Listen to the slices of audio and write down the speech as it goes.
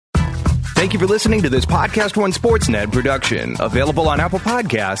Thank you for listening to this Podcast One Sportsnet production, available on Apple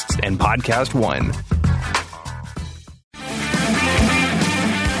Podcasts and Podcast One.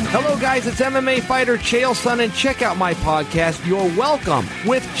 Hello, guys. It's MMA fighter Chael Sonnen. Check out my podcast, You're Welcome,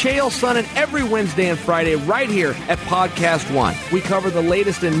 with Chael Sonnen every Wednesday and Friday right here at Podcast One. We cover the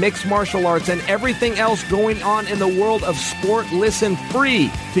latest in mixed martial arts and everything else going on in the world of sport. Listen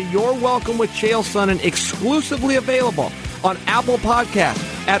free to You're Welcome with Chael Sonnen, exclusively available on Apple Podcasts,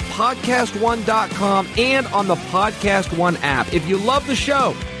 at podcastone.com, and on the Podcast One app. If you love the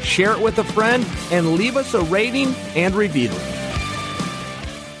show, share it with a friend and leave us a rating and review.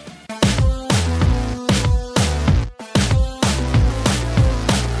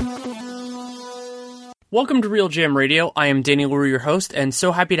 Welcome to Real Jam Radio. I am Danny LaRue, your host, and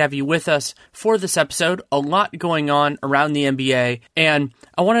so happy to have you with us for this episode. A lot going on around the NBA, and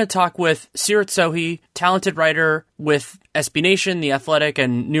I want to talk with Seerat Sohi, talented writer with SB Nation, The Athletic,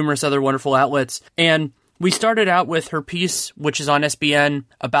 and numerous other wonderful outlets. And we started out with her piece, which is on SBN,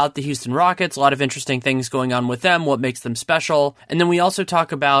 about the Houston Rockets, a lot of interesting things going on with them, what makes them special. And then we also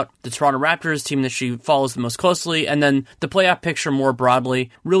talk about the Toronto Raptors, team that she follows the most closely, and then the playoff picture more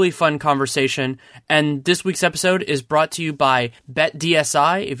broadly. Really fun conversation. And this week's episode is brought to you by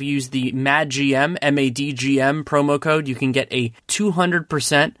BetDSI. If you use the MADGM, M-A-D-G-M promo code, you can get a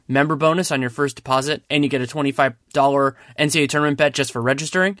 200% member bonus on your first deposit, and you get a $25 NCAA tournament bet just for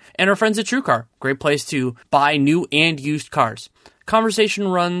registering. And our friends at TrueCar, great place to buy new and used cars. Conversation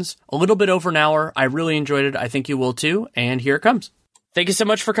runs a little bit over an hour. I really enjoyed it. I think you will too. And here it comes. Thank you so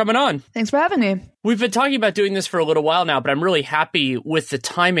much for coming on. Thanks for having me. We've been talking about doing this for a little while now, but I'm really happy with the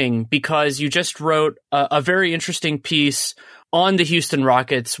timing because you just wrote a very interesting piece on the Houston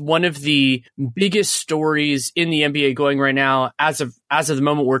Rockets, one of the biggest stories in the NBA going right now. As of the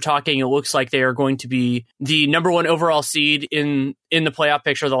moment we're talking, it looks like they are going to be the number one overall seed in the playoff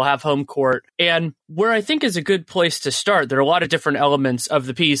picture. They'll have home court. And where I think is a good place to start, there are a lot of different elements of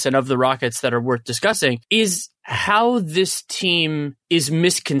the piece and of the Rockets that are worth discussing, is how this team is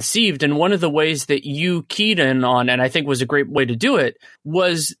misconceived. And one of the ways that you keyed in on, and I think was a great way to do it,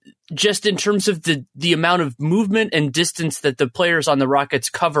 was just in terms of the amount of movement and distance that the players on the Rockets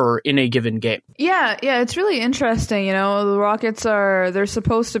cover in a given game. Yeah, it's really interesting. You know, the Rockets they're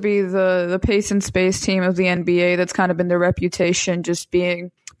supposed to be the pace and space team of the NBA. That's kind of been their reputation, just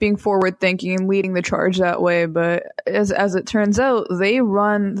being forward thinking and leading the charge that way. But as it turns out, they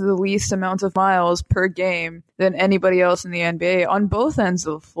run the least amount of miles per game than anybody else in the NBA on both ends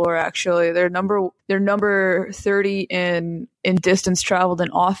of the floor. Actually, they're number 30 in distance traveled in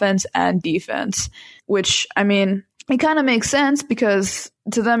offense and defense, which, I mean, it kind of makes sense because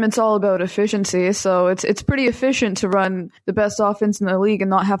to them it's all about efficiency. So it's pretty efficient to run the best offense in the league and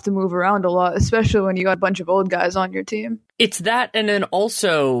not have to move around a lot, especially when you got a bunch of old guys on your team. It's that, and then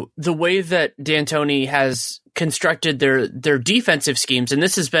also the way that D'Antoni has constructed their defensive schemes, and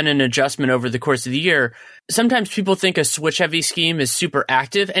this has been an adjustment over the course of the year. Sometimes people think a switch-heavy scheme is super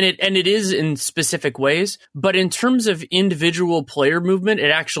active, and it is in specific ways. But in terms of individual player movement,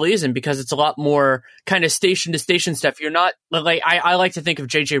 it actually isn't, because it's a lot more kind of station-to-station stuff. You're not like I like to think of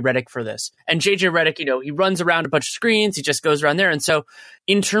JJ Redick for this, and JJ Redick, you know, he runs around a bunch of screens, he just goes around there, and so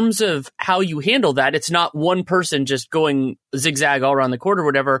in terms of how you handle that, it's not one person just going zigzag all around the court or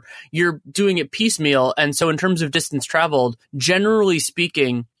whatever. You're doing it piecemeal, and so in terms of distance traveled, generally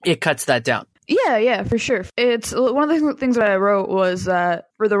speaking, it cuts that down. Yeah, for sure. It's one of the things that I wrote was that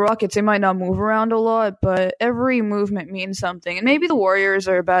for the Rockets, they might not move around a lot, but every movement means something. And maybe the Warriors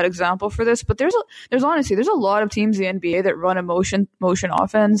are a bad example for this, but there's honestly a lot of teams in the NBA that run a motion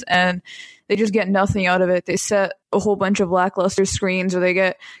offense, and they just get nothing out of it. They set a whole bunch of lackluster screens, or they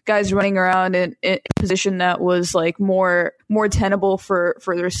get guys running around in a position that was like more tenable for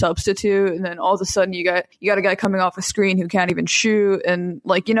their substitute, and then all of a sudden you got a guy coming off a screen who can't even shoot, and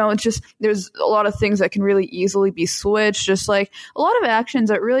like, you know, it's just, there's a lot of things that can really easily be switched, just like a lot of actions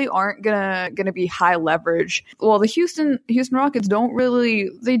that really aren't gonna be high leverage. Well, the Houston Rockets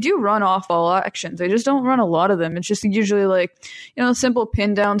they do run off ball actions, they just don't run a lot of them. It's just usually like, you know, a simple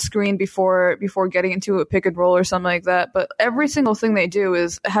pin down screen before getting into a pick and roll or something like that, but every single thing they do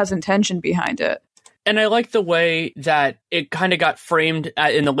has intention behind it. And I like the way that it kind of got framed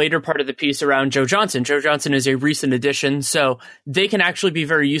in the later part of the piece around Joe Johnson. Joe Johnson is a recent addition, so they can actually be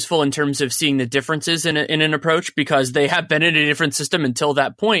very useful in terms of seeing the differences in an approach, because they have been in a different system until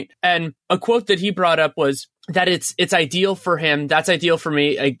that point. And a quote that he brought up was that it's ideal for him. That's ideal for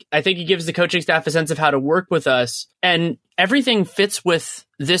me. I think he gives the coaching staff a sense of how to work with us. And everything fits with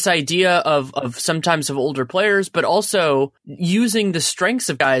this idea of sometimes of older players, but also using the strengths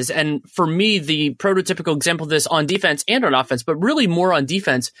of guys. And for me, the prototypical example of this on defense and on offense, but really more on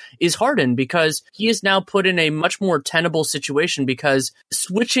defense, is Harden, because he is now put in a much more tenable situation, because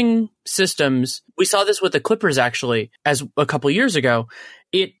switching systems, we saw this with the Clippers actually, as a couple years ago,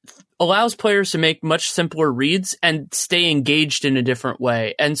 it allows players to make much simpler reads and stay engaged in a different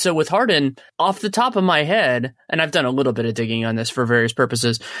way. And so with Harden, off the top of my head, and I've done a little bit of digging on this for various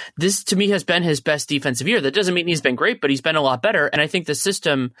purposes, this to me has been his best defensive year. That doesn't mean he's been great, but he's been a lot better. And I think the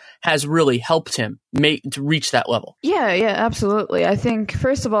system has really helped him to reach that level. Yeah, absolutely. I think,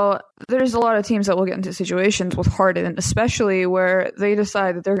 first of all, there's a lot of teams that will get into situations with Harden, especially where they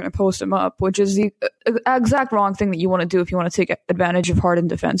decide that they're going to post him up, which is the exact wrong thing that you want to do if you want to take advantage of Harden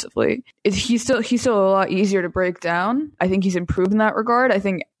defensively. He's still a lot easier to break down. I think he's improved in that regard. I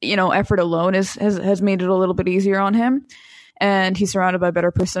think, effort alone has made it a little bit easier on him. And he's surrounded by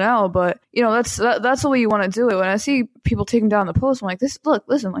better personnel, but that's the way you want to do it. When I see people taking down the post, I'm like, this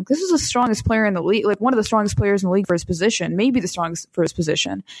is the strongest player in the league, like one of the strongest players in the league for his position, maybe the strongest for his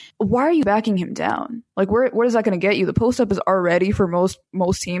position. Why are you backing him down? Like, where is that going to get you? The post up is already for most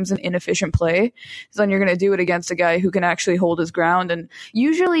teams an inefficient play. So then you're going to do it against a guy who can actually hold his ground, and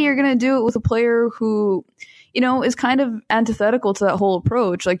usually you're going to do it with a player who, is kind of antithetical to that whole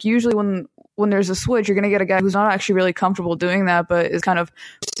approach. Like, usually when there's a switch, you're going to get a guy who's not actually really comfortable doing that, but is kind of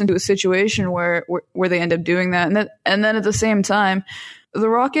into a situation where they end up doing that. And then at the same time, the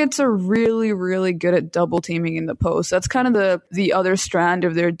Rockets are really, really good at double teaming in the post. That's kind of the other strand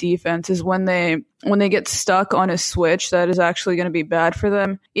of their defense, is when they get stuck on a switch that is actually going to be bad for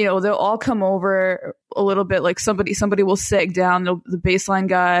them. They'll all come over a little bit, like somebody will sag down. The baseline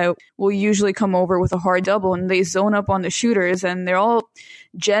guy will usually come over with a hard double, and they zone up on the shooters, and they're all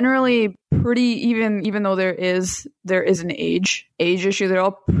generally pretty, even though there is an age issue, they're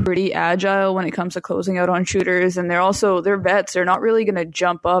all pretty agile when it comes to closing out on shooters, and they're vets. They're not really going to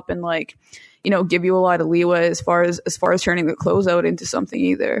jump up and give you a lot of leeway as far as turning the closeout into something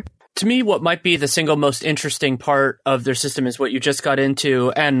either. To me, what might be the single most interesting part of their system is what you just got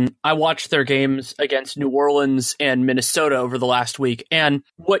into. And I watched their games against New Orleans and Minnesota over the last week. And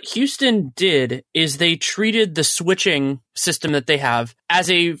what Houston did is they treated the switching system that they have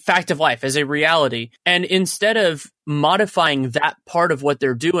as a fact of life, as a reality. And instead of modifying that part of what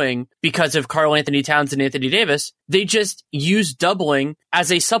they're doing because of Karl Anthony Towns and Anthony Davis, they just use doubling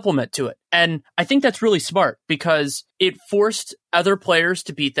as a supplement to it. And I think that's really smart, because it forced other players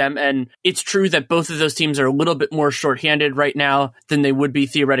to beat them. And it's true that both of those teams are a little bit more shorthanded right now than they would be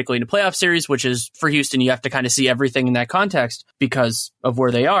theoretically in a playoff series, which is, for Houston, you have to kind of see everything in that context because of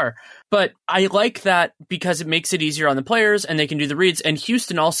where they are. But I like that because it makes it easier on the players and they can do the reads. And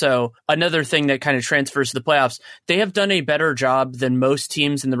Houston also, another thing that kind of transfers to the playoffs, they have done a better job than most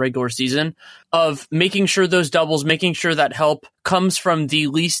teams in the regular season of making sure those doubles, making sure that help comes from the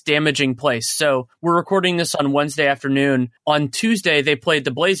least damaging place. So we're recording this on Wednesday afternoon. On Tuesday, they played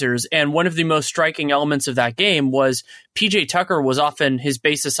the Blazers, and one of the most striking elements of that game was PJ Tucker was often, his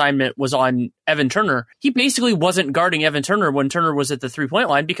base assignment was on Evan Turner. He basically wasn't guarding Evan Turner when Turner was at the three-point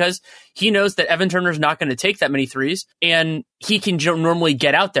line, because he knows that Evan Turner's not going to take that many threes, and he can normally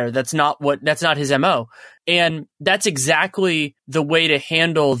get out there. That's not his MO. And that's exactly the way to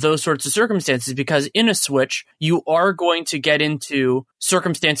handle those sorts of circumstances, because in a switch, you are going to get into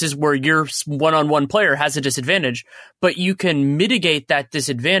circumstances where your one-on-one player has a disadvantage, but you can mitigate that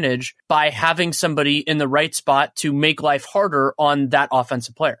disadvantage by having somebody in the right spot to make life harder on that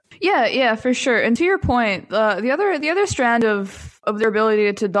offensive player. Yeah, for sure. And to your point, the other strand of their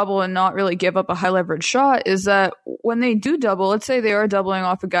ability to double and not really give up a high leverage shot is that when they do double, let's say they are doubling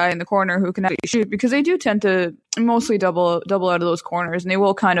off a guy in the corner who can actually shoot, because they do tend to mostly double out of those corners, and they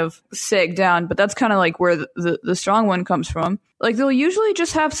will kind of sag down, but that's kind of like where the strong one comes from. Like, they'll usually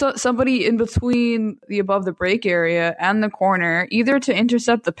just have somebody in between the above the break area and the corner, either to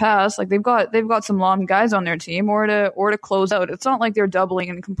intercept the pass, like they've got some long guys on their team, or to close out. It's not like they're doubling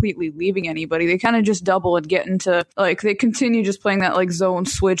and completely leaving anybody. They kind of just double and get into, like, they continue just playing that like zone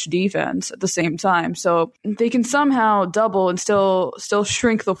switch defense at the same time. So they can somehow double and still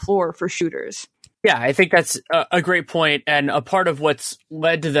shrink the floor for shooters. Yeah, I think that's a great point, and a part of what's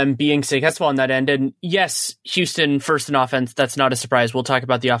led to them being successful on that end. And yes, Houston first in offense, that's not a surprise. We'll talk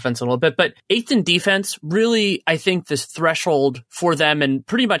about the offense a little bit, but eighth in defense, really, I think this threshold for them and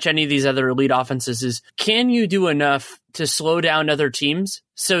pretty much any of these other elite offenses is, can you do enough to slow down other teams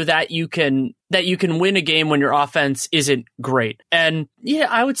so that you can win a game when your offense isn't great? And yeah,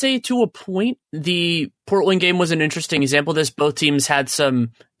 I would say to a point, the Portland game was an interesting example of this. Both teams had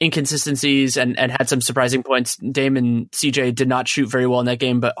some inconsistencies and had some surprising points. Dame and CJ did not shoot very well in that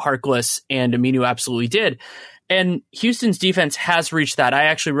game, but Harkless and Aminu absolutely did. And Houston's defense has reached that. I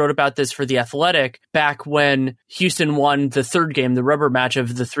actually wrote about this for The Athletic back when Houston won the third game, the rubber match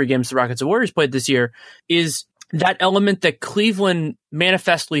of the 3 games the Rockets and Warriors played this year, is that element that Cleveland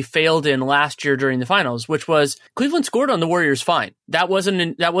manifestly failed in last year during the finals, which was Cleveland scored on the Warriors fine. That wasn't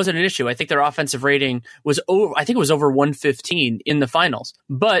an issue. I think their offensive rating was over, I think it was over 115 in the finals,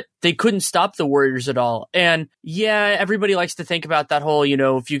 but they couldn't stop the Warriors at all. And yeah, everybody likes to think about that whole,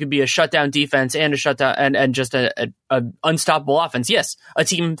 if you could be a shutdown defense and a shutdown and just a unstoppable offense. Yes, a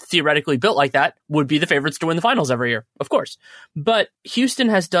team theoretically built like that would be the favorites to win the finals every year, of course. But Houston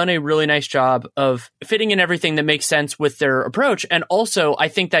has done a really nice job of fitting in everything that makes sense with their approach. And also, I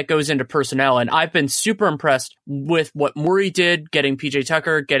think that goes into personnel. And I've been super impressed with what Murray did, getting PJ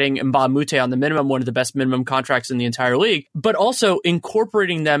Tucker, getting Mbah Moute on the minimum, one of the best minimum contracts in the entire league, but also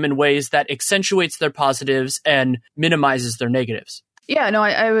incorporating them in ways that accentuates their positives and minimizes their negatives. Yeah, no,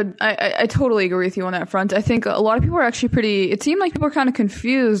 I totally agree with you on that front. I think a lot of people are actually it seemed like people were kind of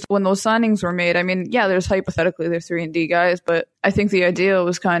confused when those signings were made. I mean, yeah, there's hypothetically they're 3-and-D guys, but I think the idea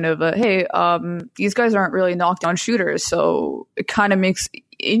was kind of, hey, these guys aren't really knockdown shooters, so it kind of makes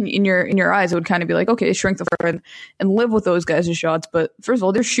in your eyes, it would kind of be like, okay, shrink the floor and live with those guys' shots. But first of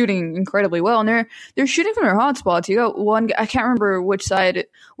all, they're shooting incredibly well, and they're shooting from their hot spots. You got one, I can't remember which side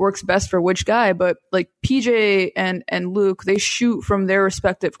it works best for which guy, but like PJ and Luke, they shoot from their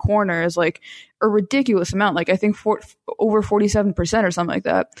respective corners like a ridiculous amount, like I think over 47% or something like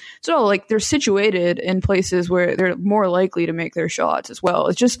that. So like they're situated in places where they're more likely to make their shots as well.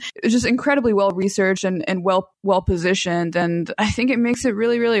 It's just incredibly well researched and well positioned, and I think it makes it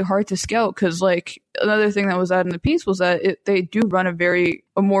really, really hard to scout, because like another thing that was added in the piece was that they do run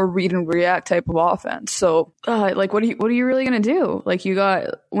a more read and react type of offense. So like what are you really going to do? Like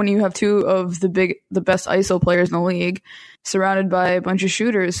when you have 2 of the best ISO players in the league surrounded by a bunch of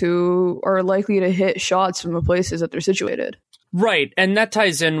shooters who are likely to hit shots from the places that they're situated. Right, and that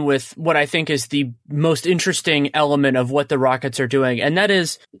ties in with what I think is the most interesting element of what the Rockets are doing, and that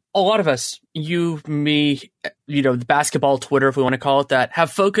is a lot of us, you, me, the basketball Twitter, if we want to call it that,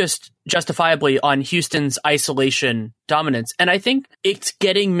 have focused justifiably on Houston's isolation dominance. And I think it's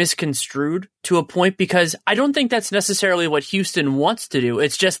getting misconstrued to a point, because I don't think that's necessarily what Houston wants to do.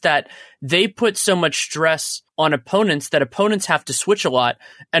 It's just that they put so much stress on opponents that opponents have to switch a lot.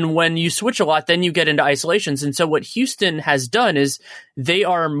 And when you switch a lot, then you get into isolations. And so what Houston has done is they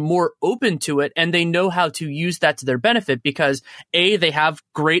are more open to it, and they know how to use that to their benefit, because A, they have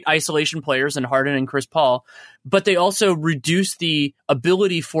great isolation players in Harden and Chris Paul, but they also reduce the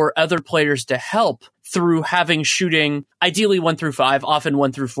ability for other players to help through having shooting, ideally 1 through 5, often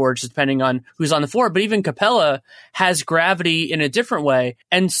 1 through 4, just depending on who's on the floor. But even Capella has gravity in a different way.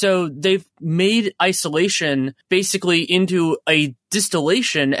 And so they've made isolation basically into a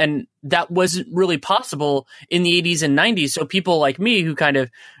distillation, and that wasn't really possible in the 80s and 90s. So people like me who kind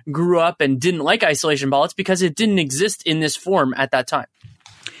of grew up and didn't like isolation ball, it's because it didn't exist in this form at that time.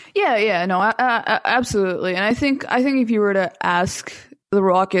 Yeah, no, absolutely. And I think if you were to ask the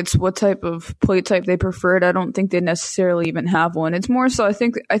Rockets what type of play type they preferred, I don't think they necessarily even have one. It's more so I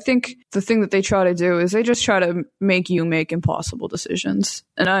think the thing that they try to do is they just try to make you make impossible decisions.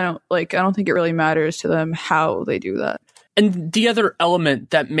 And I don't think it really matters to them how they do that. And the other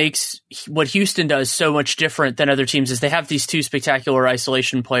element that makes what Houston does so much different than other teams is they have these 2 spectacular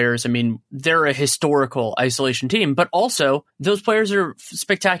isolation players. I mean, they're a historical isolation team, but also those players are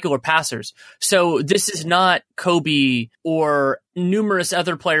spectacular passers. So this is not Kobe or numerous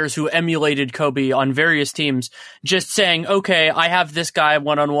other players who emulated Kobe on various teams just saying, okay, I have this guy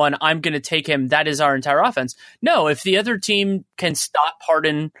one-on-one, I'm going to take him, that is our entire offense. No, if the other team can stop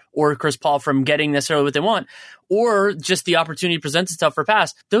Harden or Chris Paul from getting necessarily what they want, or just the opportunity presents itself for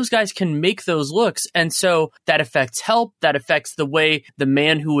pass, those guys can make those looks. And so that affects help, that affects the way the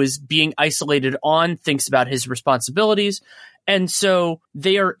man who is being isolated on thinks about his responsibilities. And so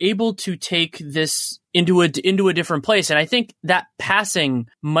they are able to take this into a different place. And I think that passing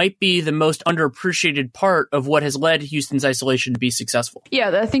might be the most underappreciated part of what has led Houston's isolation to be successful.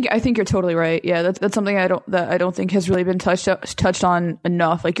 Yeah, I think you're totally right. Yeah, that's something I don't think has really been touched on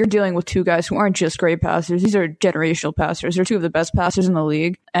enough. Like, you're dealing with 2 guys who aren't just great passers; these are generational passers. They're 2 of the best passers in the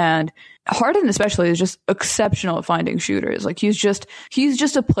league, and Harden especially is just exceptional at finding shooters. Like, he's just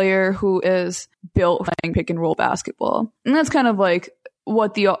a player who is built playing pick and roll basketball, and that's kind of like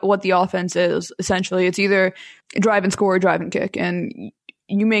what the offense is. Essentially, it's either drive and score or drive and kick, and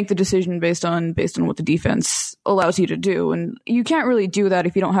you make the decision based on what the defense allows you to do. And you can't really do that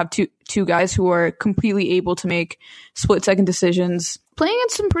if you don't have two guys who are completely able to make split second decisions, playing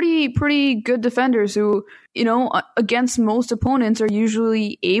against some pretty good defenders who, against most opponents are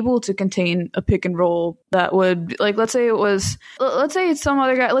usually able to contain a pick and roll that would, like, let's say it's some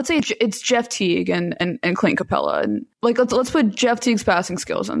other guy, let's say it's Jeff Teague and Clint Capella, and like let's put Jeff Teague's passing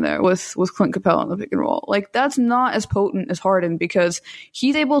skills in there with Clint Capella on the pick and roll. Like, that's not as potent as Harden because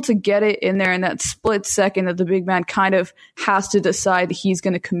he's able to get it in there in that split second that the big man kind of has to decide that he's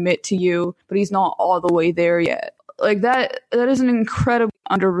going to commit to you, but he's not all the way there yet. Like, that is an incredibly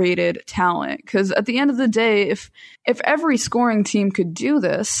underrated talent, because at the end of the day, if every scoring team could do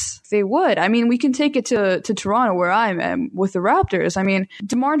this, they would. I mean, we can take it to Toronto, where I'm at with the Raptors. I mean,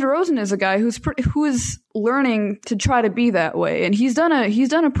 DeMar DeRozan is a guy who is learning to try to be that way, and he's done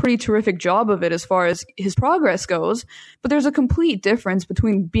a pretty terrific job of it as far as his progress goes. But there's a complete difference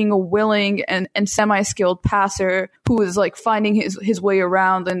between being a willing and semi-skilled passer who is like finding his way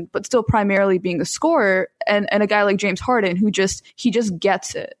around but still primarily being a scorer, and a guy like James Harden who just gets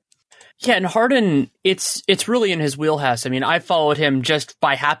it. Yeah, and Harden, it's really in his wheelhouse. I mean, I followed him just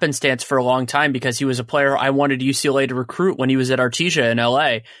by happenstance for a long time because he was a player I wanted UCLA to recruit when he was at Artesia in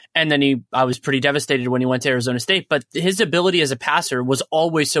LA. And then I was pretty devastated when he went to Arizona State. But his ability as a passer was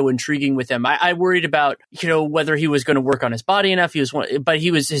always so intriguing with him. I worried about, whether he was going to work on his body enough. But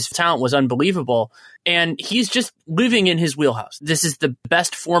his talent was unbelievable. And he's just living in his wheelhouse. This is the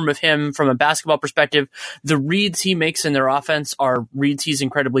best form of him from a basketball perspective. The reads he makes in their offense are reads he's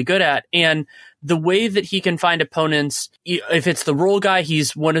incredibly good at. And the way that he can find opponents, if it's the roll guy,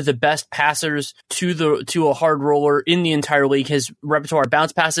 he's one of the best passers to a hard roller in the entire league. His repertoire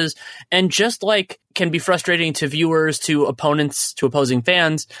bounce passes, and just like can be frustrating to viewers, to opponents, to opposing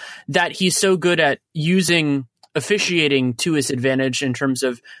fans, that he's so good at using officiating to his advantage in terms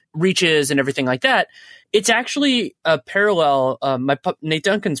of reaches and everything like that. It's actually a parallel. Nate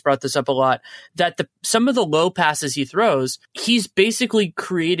Duncan's brought this up a lot, that some of the low passes he throws, he's basically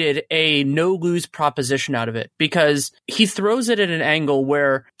created a no-lose proposition out of it, because he throws it at an angle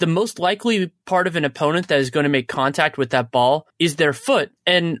where the most likely part of an opponent that is going to make contact with that ball is their foot.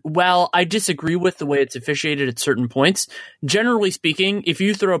 And while I disagree with the way it's officiated at certain points, generally speaking, if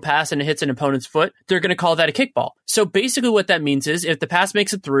you throw a pass and it hits an opponent's foot, they're going to call that a kickball. So basically what that means is if the pass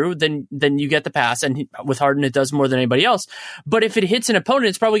makes it through, then you get the pass. And with Harden, it does more than anybody else. But if it hits an opponent,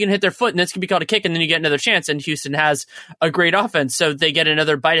 it's probably going to hit their foot, and this can be called a kick, and then you get another chance. And Houston has a great offense, so they get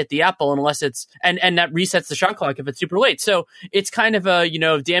another bite at the apple, unless it's and that resets the shot clock if it's super late. So it's kind of a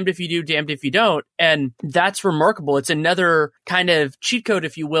damned if you do, damned if you don't, and that's remarkable. It's another kind of cheat code,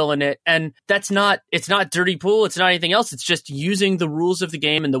 if you will, in it. And it's not dirty pool. It's not anything else. It's just using the rules of the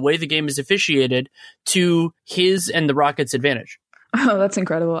game and the way the game is officiated to his and the Rockets' advantage. Oh, that's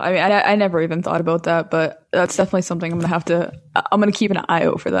incredible. I mean, I never even thought about that, but that's definitely something I'm going to keep an eye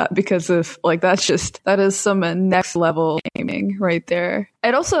out for that, because of that is some next level gaming right there.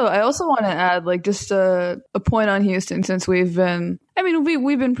 I also want to add just a point on Houston, since we've been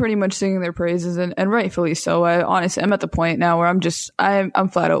pretty much singing their praises, and rightfully so. I'm at the point now where I'm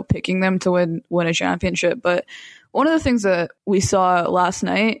flat out picking them to win a championship. But one of the things that we saw last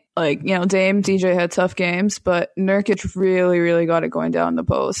night, Dame, DJ had tough games, but Nurkic really, really got it going down the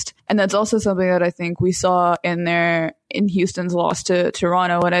post. And that's also something that I think we saw in Houston's loss to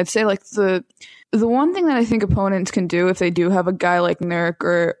Toronto. And I'd say the one thing that I think opponents can do if they do have a guy like Nurk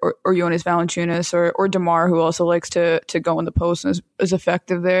or Jonas Valanciunas or DeMar, who also likes to go in the post and is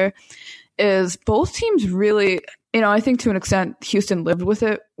effective there, is both teams really, I think to an extent Houston lived with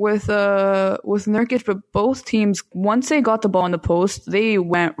it with Nurkic, but both teams, once they got the ball in the post, they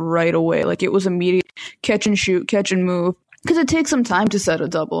went right away. It was immediate catch and shoot, catch and move. Because it takes some time to set a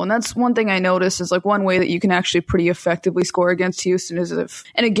double. And that's one thing I noticed is one way that you can actually pretty effectively score against Houston is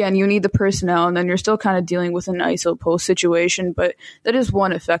and again, you need the personnel, and then you're still kind of dealing with an ISO post situation. But that is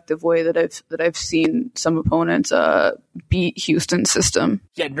one effective way that I've seen some opponents beat Houston's system.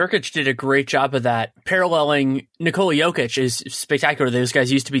 Yeah, Nurkic did a great job of that. Paralleling Nikola Jokic is spectacular. Those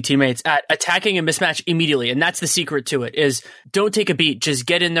guys used to be teammates at attacking a mismatch immediately. And that's the secret to it, is don't take a beat, just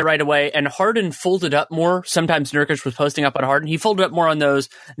get in there right away. And Harden folded up more. Sometimes Nurkic was posting up on Harden. He folded up more on those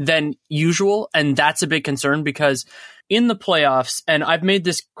than usual, and that's a big concern, because in the playoffs, and I've made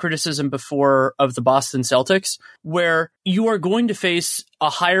this criticism before of the Boston Celtics, where you are going to face a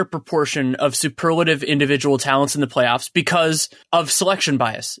higher proportion of superlative individual talents in the playoffs because of selection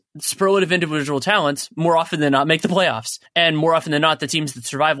bias. Superlative individual talents, more often than not, make the playoffs. And more often than not, the teams that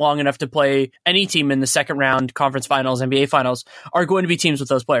survive long enough to play any team in the second round, conference finals, NBA finals, are going to be teams with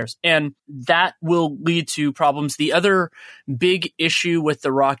those players. And that will lead to problems. The other big issue with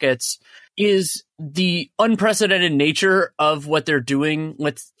the Rockets, is the unprecedented nature of what they're doing.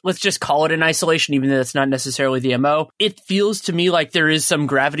 Let's just call it an isolation, even though that's not necessarily the MO. It feels to me like there is some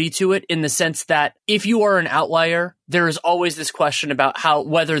gravity to it in the sense that if you are an outlier, there is always this question about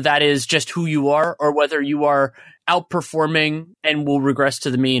whether that is just who you are or whether you are outperforming and will regress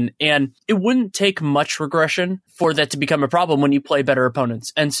to the mean. And it wouldn't take much regression for that to become a problem when you play better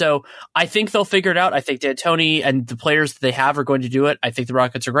opponents. And so I think they'll figure it out. I think D'Antoni and the players that they have are going to do it. I think the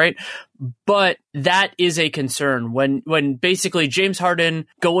Rockets are great. But that is a concern when basically James Harden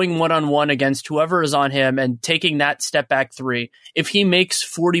going one-on-one against whoever is on him and taking that step back three, if he makes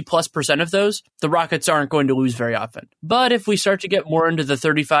 40+% of those, the Rockets aren't going to lose very often. But if we start to get more into the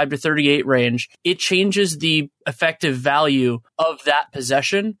 35 to 38 range, it changes the effective value of that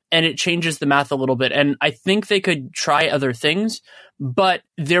possession and it changes the math a little bit. And I think they could try other things, but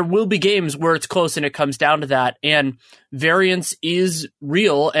there will be games where it's close and it comes down to that. And variance is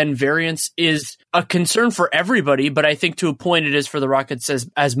real and variance is a concern for everybody. But I think to a point it is for the Rockets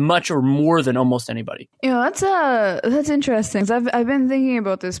as much or more than almost anybody. That's interesting. I've been thinking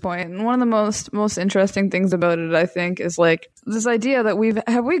about this point, and one of the most interesting things about it, I think, is like this idea that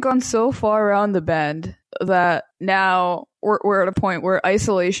we've gone so far around the bend that now we're at a point where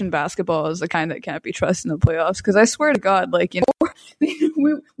isolation basketball is the kind that can't be trusted in the playoffs. Because I swear to God, like, you know,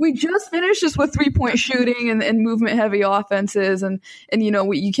 we just finished this with 3-point shooting and movement heavy offenses, and you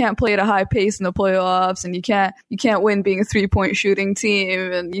know, you can't play at a high pace in the playoffs, and you can't win being a 3-point shooting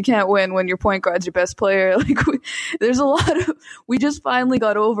team, and you can't win when your point guard's your best player. Like, there's a lot of, we just finally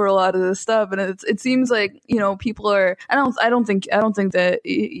got over a lot of this stuff, and it seems like, you know, people are. I don't think that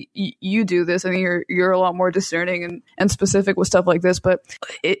you do this. I mean, you're a lot more discerning and specific with stuff like this, but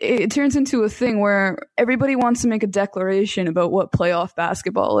it turns into a thing where everybody wants to make a declaration about what playoff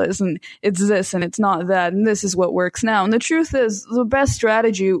basketball is, and it's this and it's not that, and this is what works now. And the truth is, the best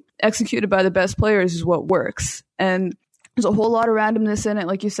strategy executed by the best players is what works. And there's a whole lot of randomness in it.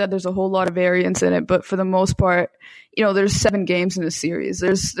 Like you said, there's a whole lot of variance in it, but for the most part, you know, there's 7 games in the series.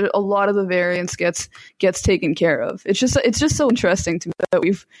 There's a lot of the variance gets taken care of. It's just so interesting to me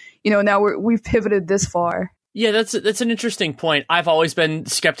that we've pivoted this far. Yeah, that's an interesting point. I've always been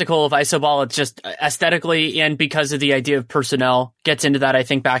skeptical of iso ball. It's just aesthetically and because of the idea of personnel gets into that. I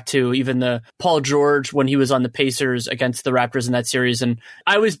think back to even the Paul George when he was on the Pacers against the Raptors in that series. And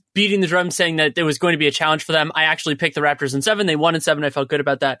I was beating the drum saying that there was going to be a challenge for them. I actually picked the Raptors in 7. They won in 7. I felt good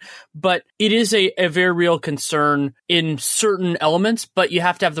about that. But it is a very real concern in certain elements, but you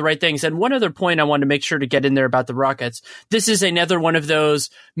have to have the right things. And one other point I wanted to make sure to get in there about the Rockets. This is another one of those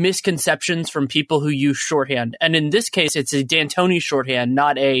misconceptions from people who use shorthand. And in this case, it's a D'Antoni shorthand,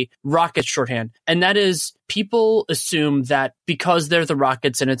 not a Rockets shorthand. And that is, people assume that because they're the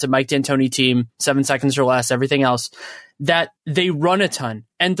Rockets and it's a Mike D'Antoni team, 7 seconds or less, everything else, that they run a ton.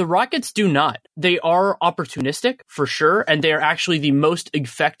 And the Rockets do not. They are opportunistic for sure, and they are actually the most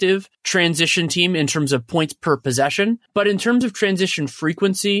effective transition team in terms of points per possession. But in terms of transition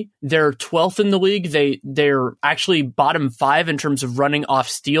frequency, they're 12th in the league. They're actually bottom 5 in terms of running off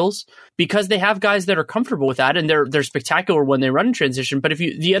steals because they have guys that are comfortable with that, and they're spectacular when they run in transition. But if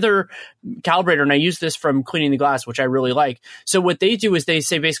the other calibrator, and I use this from Cleaning the Glass, which I really like. So what they do is they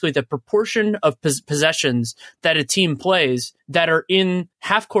say basically the proportion of possessions that a team plays that are in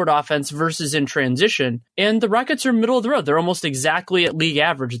half-court offense versus in transition. And the Rockets are middle of the road. They're almost exactly at league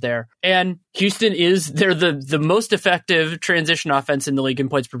average there. And Houston they're the most effective transition offense in the league in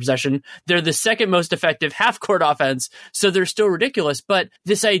points per possession. They're the second most effective half-court offense. So they're still ridiculous. But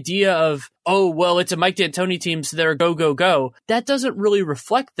this idea of, oh, well, it's a Mike D'Antoni team, so they're go, go, go. That doesn't really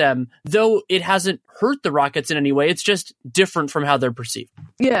reflect them, though it hasn't hurt the Rockets in any way. It's just different from how they're perceived.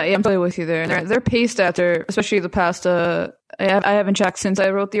 Yeah, I'm totally with you there. And they're paced after, especially the past. I haven't checked since I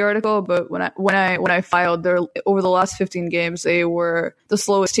wrote the article, but when I filed, over the last 15 games, they were the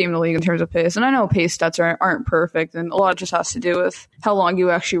slowest team in the league in terms of pace. And I know pace stats aren't perfect, and a lot just has to do with how long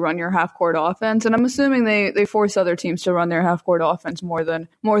you actually run your half court offense. And I'm assuming they force other teams to run their half court offense more than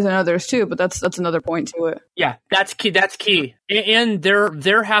others too. But that's another point to it. Yeah, that's key. That's key. And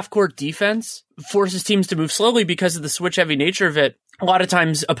their half court defense forces teams to move slowly because of the switch heavy nature of it. A lot of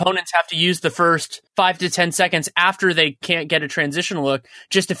times opponents have to use the first 5 to 10 seconds after they can't get a transition look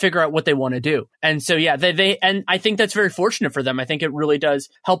just to figure out what they want to do. And so, yeah, and I think that's very fortunate for them. I think it really does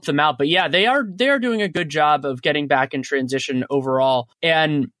help them out. But yeah, they are doing a good job of getting back in transition overall.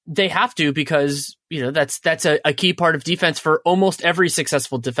 And they have to, because that's a key part of defense for almost every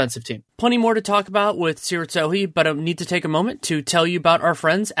successful defensive team. Plenty more to talk about with Seerat Sohi, but I need to take a moment to tell you about our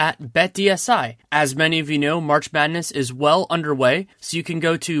friends at BetDSI. As many of you know, March Madness is well underway, so you can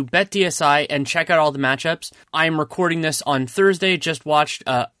go to BetDSI and check out all the matchups. I'm recording this on Thursday, just watched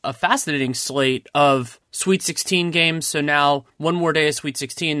a fascinating slate of Sweet 16 games, so now one more day of Sweet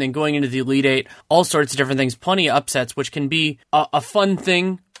 16, then going into the Elite 8, all sorts of different things, plenty of upsets, which can be a fun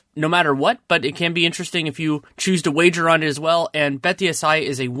thing no matter what, but it can be interesting if you choose to wager on it as well, and BetDSI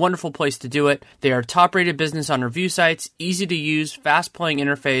is a wonderful place to do it. They are top-rated business on review sites, easy to use, fast-playing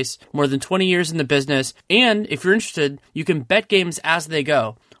interface, more than 20 years in the business, and if you're interested, you can bet games as they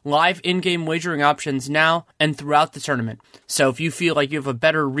go. Live in-game wagering options now and throughout the tournament. So if you feel like you have a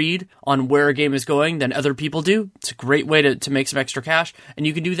better read on where a game is going than other people do, it's a great way to make some extra cash, and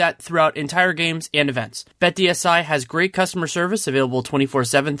you can do that throughout entire games and events. BetDSI has great customer service available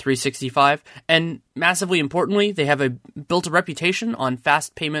 24/7, 365, and massively importantly, they have built a reputation on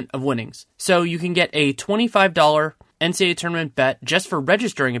fast payment of winnings. So you can get a $25 NCAA tournament bet just for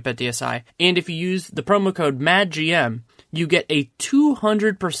registering at BetDSI, and if you use the promo code MADGM, you get a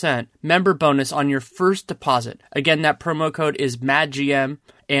 200% member bonus on your first deposit. Again, that promo code is MADGM.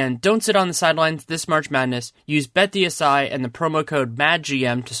 And don't sit on the sidelines this March Madness. Use BetDSI and the promo code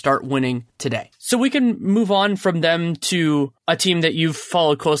MADGM to start winning today. So we can move on from them to a team that you've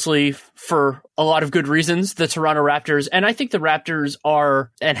followed closely for a lot of good reasons, the Toronto Raptors. And I think the Raptors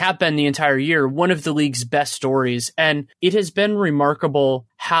are, and have been the entire year, one of the league's best stories. And it has been remarkable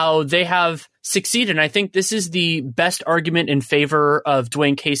how they have succeeded. And I think this is the best argument in favor of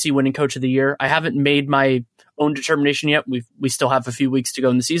Dwayne Casey winning Coach of the Year. I haven't made my own determination yet. We still have a few weeks to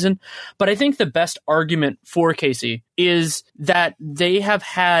go in the season. But I think the best argument for Casey is that they have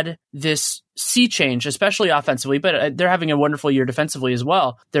had this sea change, especially offensively, but they're having a wonderful year defensively as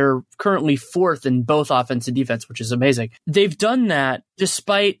well. They're currently fourth in both offense and defense, which is amazing. They've done that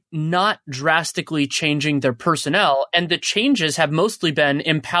despite not drastically changing their personnel, and the changes have mostly been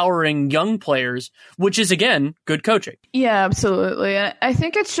empowering young players, which is, again, good coaching. Yeah, absolutely. I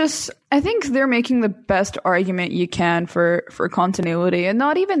think I think they're making the best argument you can for continuity, and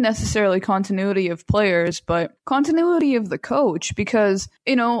not even necessarily continuity of players, but continuity of the coach, because,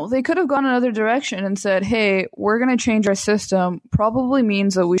 they could have gone another direction and said, hey, we're going to change our system, probably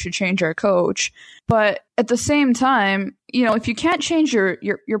means that we should change our coach. But at the same time, if you can't change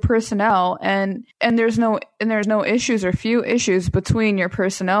your personnel and there's no issues or few issues between your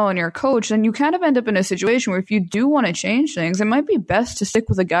personnel and your coach, then you kind of end up in a situation where if you do want to change things, it might be best to stick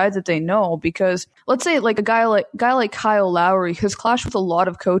with a guy that they know. Because let's say like a guy like Kyle Lowry has clashed with a lot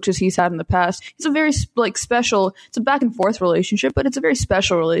of coaches he's had in the past. It's a very special, it's a back and forth relationship, but it's a very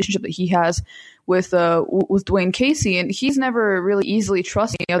special relationship that he has with Dwayne Casey, and he's never really easily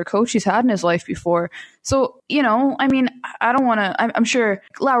trusted any other coach he's had in his life before. So, I don't want to. I'm sure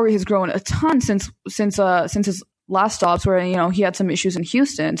Lowry has grown a ton since his last stops, where he had some issues in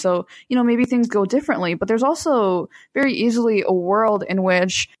Houston. So maybe things go differently. But there's also very easily a world in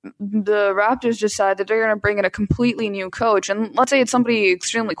which the Raptors decide that they're going to bring in a completely new coach, and let's say it's somebody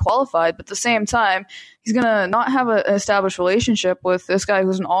extremely qualified, but at the same time, he's going to not have an established relationship with this guy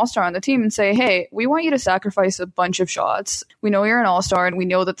who's an all-star on the team and say, hey, we want you to sacrifice a bunch of shots. We know you're an all-star, and we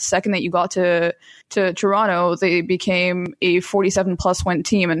know that the second that you got to Toronto, they became a 47-plus win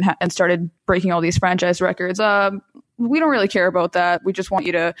team and started breaking all these franchise records. We don't really care about that. We just want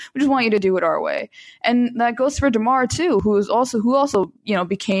you to do it our way. And that goes for DeMar too, who also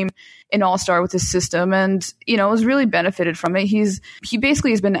became an all-star with his system and, has really benefited from it. He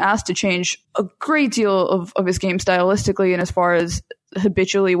basically has been asked to change a great deal of his game stylistically and as far as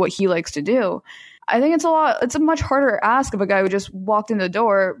habitually what he likes to do. I think it's a much harder ask of a guy who just walked in the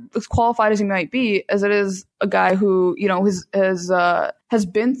door, as qualified as he might be, as it is a guy who, has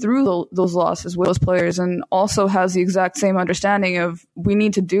been through those losses with those players and also has the exact same understanding of, we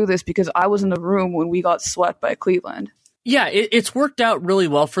need to do this because I was in the room when we got swept by Cleveland. Yeah, it's worked out really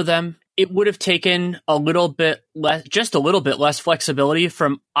well for them. It would have taken just a little bit less flexibility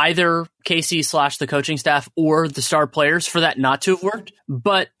from either Casey / the coaching staff or the star players for that not to have worked.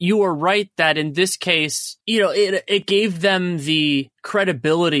 But you are right that in this case, it gave them the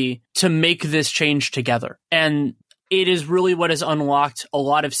credibility to make this change together. And it is really what has unlocked a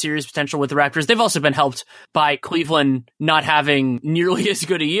lot of serious potential with the Raptors. They've also been helped by Cleveland not having nearly as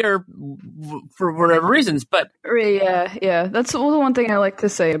good a year for whatever reasons. But yeah, that's the one thing I like to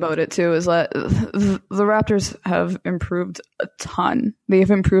say about it too, is that the Raptors have improved a ton. They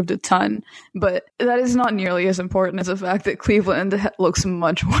have improved a ton, but that is not nearly as important as the fact that Cleveland looks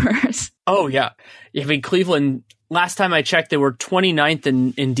much worse. Oh yeah, I mean Cleveland last time I checked, they were 29th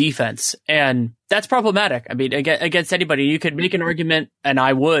in defense, and that's problematic. I mean, against anybody, you could make an argument, and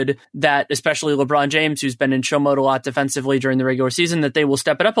I would, that especially LeBron James, who's been in show mode a lot defensively during the regular season, that they will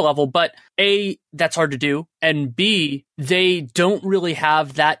step it up a level. But A, that's hard to do. And B, they don't really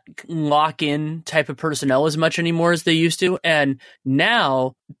have that lock-in type of personnel as much anymore as they used to. And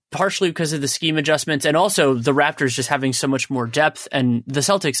now, partially because of the scheme adjustments and also the Raptors just having so much more depth, and the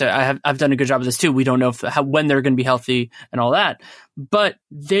Celtics, I've done a good job of this too. We don't know when they're going to be healthy and all that. But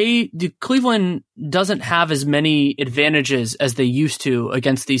Cleveland doesn't have as many advantages as they used to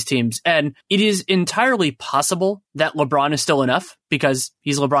against these teams. And it is entirely possible that LeBron is still enough because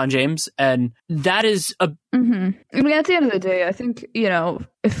he's LeBron James. And that is a... Mm-hmm. I mean, at the end of the day, I think,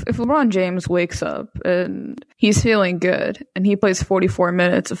 if LeBron James wakes up and he's feeling good and he plays 44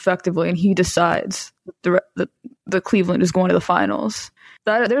 minutes effectively and he decides the Cleveland is going to the finals,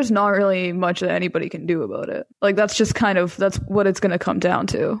 that there's not really much that anybody can do about it. Like, that's just that's what it's going to come down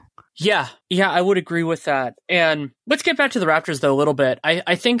to. Yeah, I would agree with that. And let's get back to the Raptors, though, a little bit.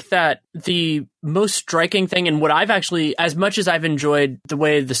 I think that the most striking thing, and what I've actually, as much as I've enjoyed the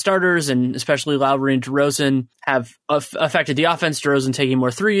way the starters, and especially Lowry and DeRozan, have affected the offense, DeRozan taking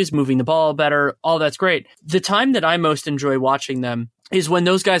more threes, moving the ball better, all that's great. The time that I most enjoy watching them is when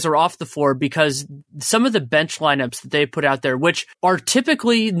those guys are off the floor, because some of the bench lineups that they put out there, which are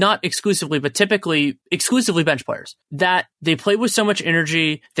typically, not exclusively, but typically exclusively bench players, that they play with so much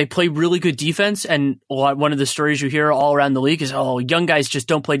energy, they play really good defense, and one of the stories you hear all around the league is, young guys just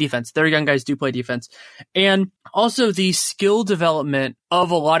don't play defense. Their young guys do play defense. And also the skill development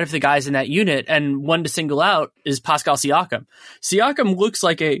of a lot of the guys in that unit, and one to single out is Pascal Siakam. Siakam looks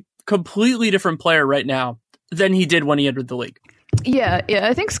like a completely different player right now than he did when he entered the league. Yeah.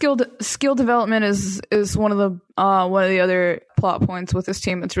 I think skill development is one of the other plot points with this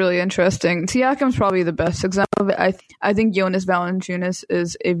team that's really interesting. Siakam's probably the best example of it. I think Jonas Valanciunas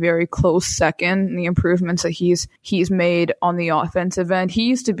is a very close second in the improvements that he's made on the offensive end. He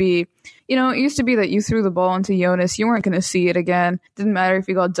used to be, it used to be that you threw the ball into Jonas, you weren't going to see it again. Didn't matter if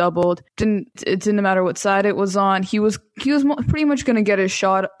he got doubled. It didn't matter what side it was on. He was pretty much going to get his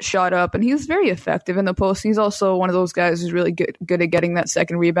shot up, and he was very effective in the post. He's also one of those guys who's really good at getting that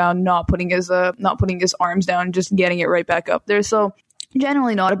second rebound, not putting his arms down, and just getting it right back up there. So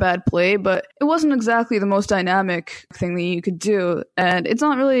generally not a bad play, but it wasn't exactly the most dynamic thing that you could do. And it's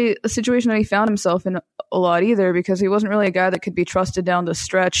not really a situation that he found himself in a lot either, because he wasn't really a guy that could be trusted down the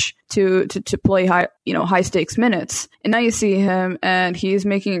stretch to play high stakes minutes. And now you see him, and he's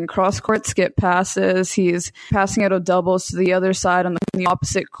making cross court skip passes. He's passing out of doubles to the other side on the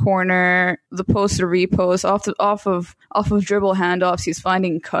opposite corner, the post to repost, off of dribble handoffs. He's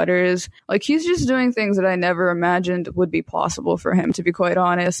finding cutters. Like, he's just doing things that I never imagined would be possible for him, to be quite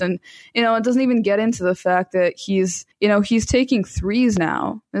honest. And it doesn't even get into the fact that he's taking threes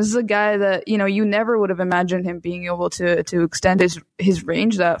now. This is a guy that you never would have imagined him being able to extend his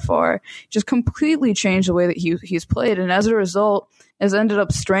range that far. Just completely changed the way that he's played, and as a result has ended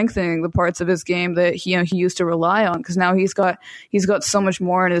up strengthening the parts of his game that he used to rely on, because now he's got so much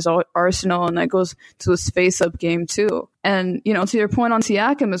more in his arsenal, and that goes to his face-up game too. And, to your point on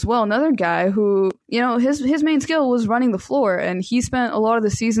Siakam as well, another guy who, his main skill was running the floor, and he spent a lot of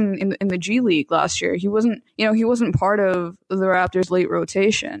the season in the G League last year. He wasn't part of the Raptors' late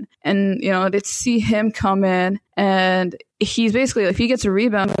rotation. And, to see him come in, and he's basically, if he gets a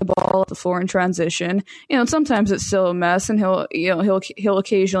rebound, the ball at the floor in transition, sometimes it's still a mess, and he'll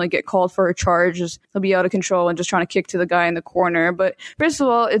occasionally get called for a charge. He'll be out of control and just trying to kick to the guy in the corner. But first of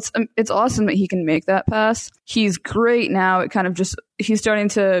all, it's awesome that he can make that pass. He's great now. It kind of just, he's starting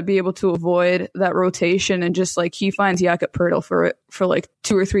to be able to avoid that rotation, and just like he finds Jakob Poeltl for like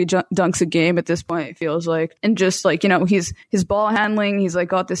 2 or 3 dunks a game at this point, it feels like. And just like, his ball handling, he's like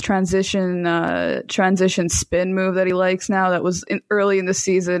got this transition spin move that he likes now that was early in the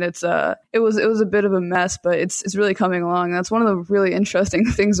season. It was a bit of a mess, but it's really coming along. That's one of the really interesting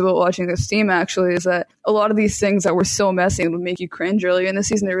things about watching this team, actually, is that a lot of these things that were so messy and would make you cringe earlier in the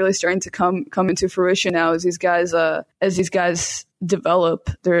season, they're really starting to come into fruition now as these guys develop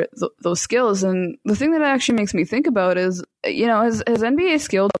those skills. And the thing that actually makes me think about is, has NBA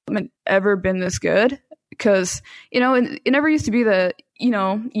skill development ever been this good? Because, it never used to be that,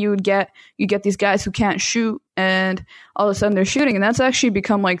 you get these guys who can't shoot, and all of a sudden they're shooting. And that's actually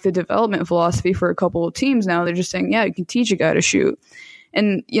become like the development philosophy for a couple of teams now. They're just saying, yeah, you can teach a guy to shoot.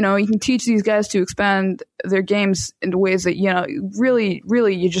 And, you can teach these guys to expand their games in ways that, really,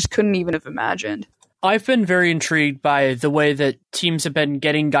 really you just couldn't even have imagined. I've been very intrigued by the way that teams have been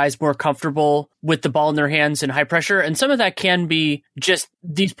getting guys more comfortable with the ball in their hands in high pressure. And some of that can be just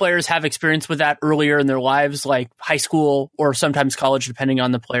these players have experience with that earlier in their lives, like high school or sometimes college, depending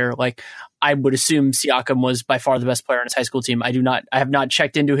on the player. Like I would assume Siakam was by far the best player on his high school team. I have not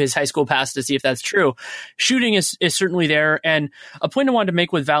checked into his high school past to see if that's true. Shooting is certainly there. And a point I wanted to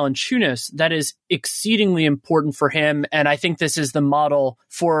make with Valanciunas, that is exceedingly important for him. And I think this is the model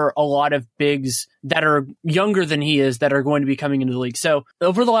for a lot of bigs that are younger than he is that are going to be coming into the league. So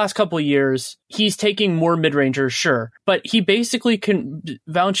over the last couple of years, he's taking more mid-rangers, sure. But he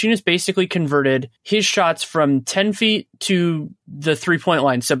Valanciunas basically converted his shots from 10 feet to the 3-point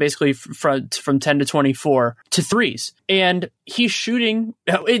line. So basically from 10 to 24 to threes. And he's shooting,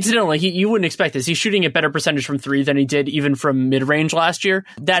 incidentally, you wouldn't expect this. He's shooting a better percentage from three than he did even from mid-range last year.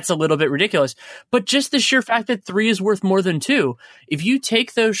 That's a little bit ridiculous. But just the sheer fact that three is worth more than two, if you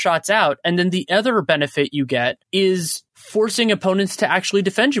take those shots out, and then the other benefit you get is forcing opponents to actually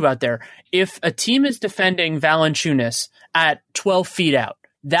defend you out there. If a team is defending Valanciunas at 12 feet out,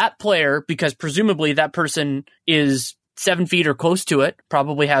 that player, because presumably that person is 7 feet or close to it,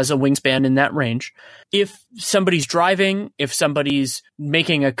 probably has a wingspan in that range. If somebody's driving, if somebody's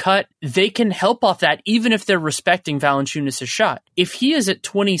making a cut, they can help off that even if they're respecting Valanciunas' shot. If he is at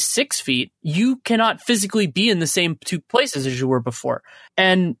 26 feet, you cannot physically be in the same two places as you were before.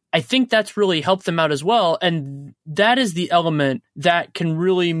 And I think that's really helped them out as well. And that is the element that can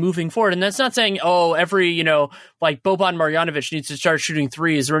really moving forward. And that's not saying, every, like Boban Marjanovic needs to start shooting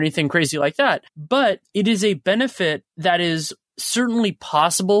threes or anything crazy like that. But it is a benefit that is certainly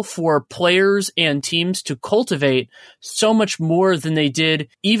possible for players and teams to cultivate so much more than they did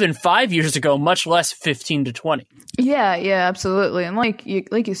even 5 years ago, much less 15 to 20. Yeah, absolutely. And like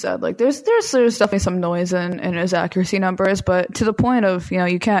you said, like there's definitely some noise in his accuracy numbers, but to the point of,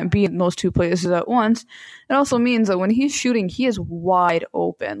 you can't be in those two places at once. It also means that when he's shooting, he is wide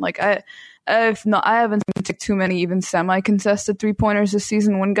open. Like I haven't seen too many even semi-contested three-pointers this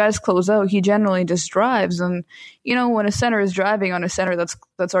season. When guys close out, he generally just drives. And, when a center is driving on a center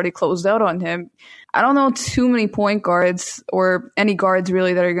that's already closed out on him, I don't know too many point guards or any guards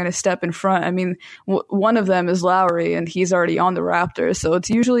really that are going to step in front. I mean, one of them is Lowry, and he's already on the Raptors. So it's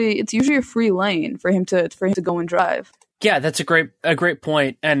usually a free lane for him to go and drive. Yeah, that's a great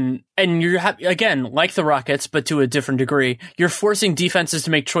point. And you're again, like the Rockets, but to a different degree, you're forcing defenses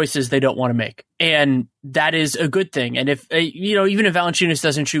to make choices they don't want to make. And that is a good thing. And if, even if Valanciunas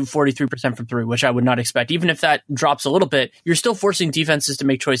doesn't shoot 43% from three, which I would not expect, even if that drops a little bit, you're still forcing defenses to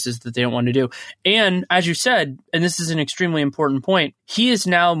make choices that they don't want to do. And as you said, and this is an extremely important point, he is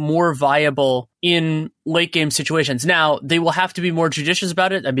now more viable in late game situations. Now, they will have to be more judicious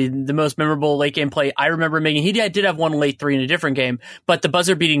about it. I mean, the most memorable late game play I remember making, he did have one late three in a different game, but the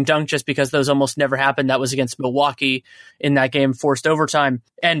buzzer beating dunk, just because those almost never happened, that was against Milwaukee in that game, forced overtime,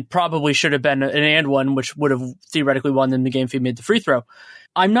 and probably should have been an and one, which would have theoretically won them the game if he made the free throw.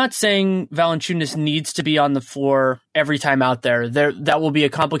 I'm not saying Valanciunas needs to be on the floor every time out there. That will be a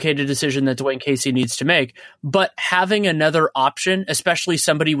complicated decision that Dwayne Casey needs to make. But having another option, especially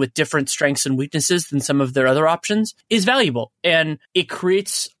somebody with different strengths and weaknesses than some of their other options, is valuable. And it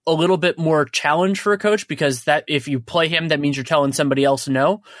creates a little bit more challenge for a coach, because that if you play him, that means you're telling somebody else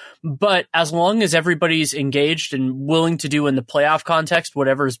no. But as long as everybody's engaged and willing to do in the playoff context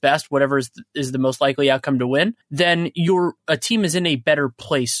whatever is best, whatever is the most likely outcome to win, then a team is in a better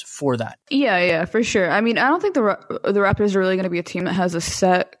place for that. Yeah, for sure. I mean, I don't think the Raptors are really going to be a team that has a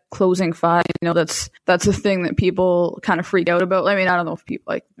set closing five. That's the thing that people kind of freak out about. I mean, I don't know if people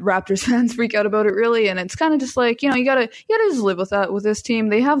like Raptors fans freak out about it really, and it's kind of just like, you gotta just live with that with this team.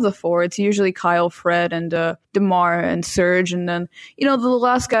 They have the four. It's usually Kyle, Fred, and DeMar and Serge, and then the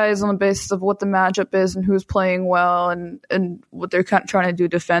last guy is on the basis of what the matchup is and who's playing well and what they're kind of trying to do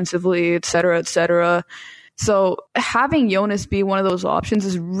defensively, et cetera, et cetera. So having Jonas be one of those options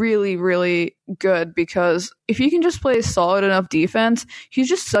is really, really good, because if he can just play solid enough defense, he's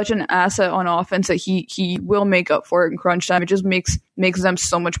just such an asset on offense that he will make up for it in crunch time. It just makes them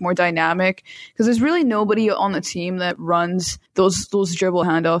so much more dynamic, because there's really nobody on the team that runs those dribble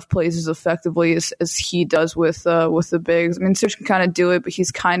handoff plays as effectively as he does with the bigs. I mean, Serge can kind of do it, but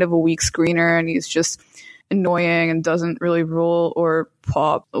he's kind of a weak screener, and he's just annoying and doesn't really roll or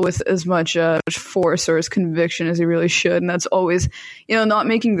pop with as much force or as conviction as he really should. And that's always, not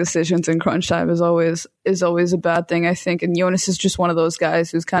making decisions in crunch time is always a bad thing, I think. And Jonas is just one of those guys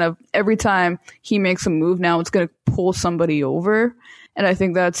who's kind of, every time he makes a move now, it's going to pull somebody over. And I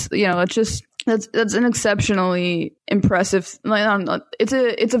think that's an exceptionally impressive. Like, I don't know,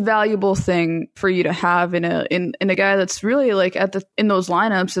 it's a valuable thing for you to have in a guy that's really like in those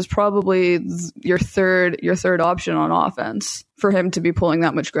lineups is probably your third option on offense. For him to be pulling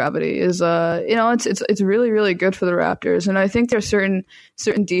that much gravity is it's really, really good for the Raptors. And I think there's certain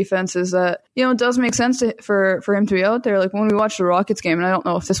defenses that, it does make sense for him to be out there. Like when we watch the Rockets game, and I don't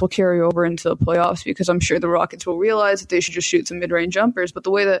know if this will carry over into the playoffs because I'm sure the Rockets will realize that they should just shoot some mid-range jumpers. But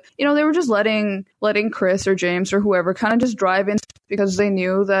the way that, they were just letting Chris or James or whoever kind of just drive in because they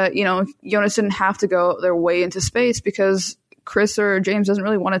knew that, Jonas didn't have to go their way into space because Chris or James doesn't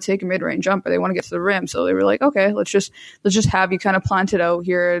really want to take a mid-range jumper. They want to get to the rim. So they were like, okay, let's just have you kind of plant it out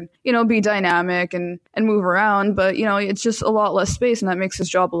here and, be dynamic and move around. But, it's just a lot less space and that makes his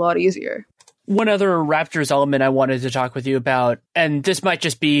job a lot easier. One other Raptors element I wanted to talk with you about, and this might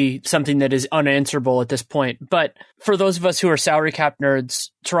just be something that is unanswerable at this point, but for those of us who are salary cap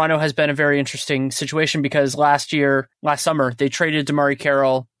nerds, Toronto has been a very interesting situation because last summer, they traded DeMarre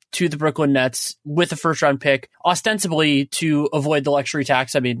Carroll to the Brooklyn Nets with a first-round pick, ostensibly to avoid the luxury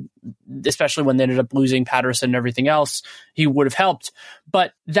tax. I mean, especially when they ended up losing Patterson and everything else, he would have helped.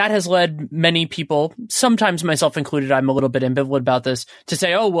 But that has led many people, sometimes myself included, I'm a little bit ambivalent about this, to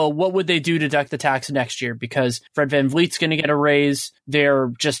say, oh, well, what would they do to deduct the tax next year? Because Fred VanVleet's going to get a raise.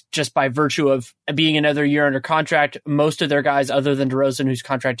 They're just by virtue of being another year under contract, most of their guys, other than DeRozan, whose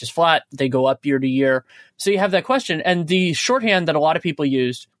contract is flat, they go up year to year. So you have that question. And the shorthand that a lot of people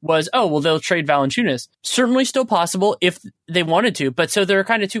used was, oh, well, they'll trade Valanciunas. Certainly still possible if they wanted to. But so there are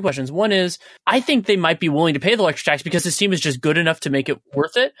kind of two questions. One is, I think they might be willing to pay the luxury tax because this team is just good enough to make it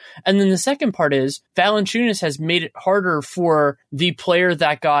worth it. And then the second part is, Valanciunas has made it harder for the player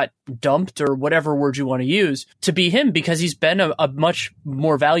that got dumped, or whatever word you want to use, to be him because he's been a much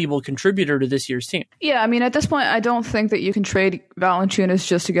more valuable contributor to this year's team. Yeah, I mean, at this point, I don't think that you can trade Valanciunas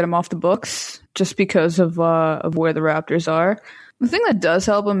just to get him off the books, just because of where the Raptors are. The thing that does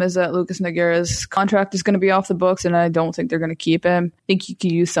help him is that Lucas Nogueira's contract is going to be off the books, and I don't think they're going to keep him. I think you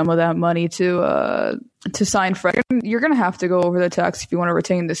can use some of that money to sign Fred. You're going to have to go over the tax if you want to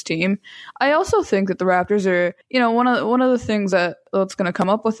retain this team. I also think that the Raptors are, one of the things that's going to come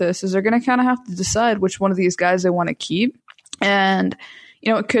up with this is they're going to kind of have to decide which one of these guys they want to keep. And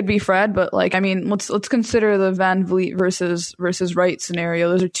it could be Fred, but let's consider the Van Vliet versus Wright scenario.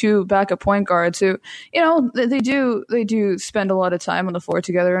 Those are two backup point guards who, they do spend a lot of time on the floor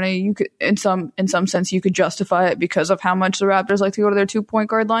together, and you could, in some sense, you could justify it because of how much the Raptors like to go to their 2-point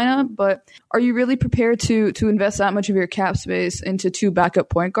guard lineup. But are you really prepared to invest that much of your cap space into two backup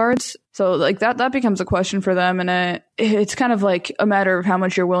point guards? So that becomes a question for them, and it's kind of like a matter of how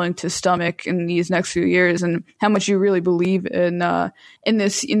much you're willing to stomach in these next few years, and how much you really believe in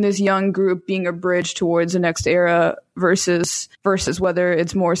this young group being a bridge towards the next era versus whether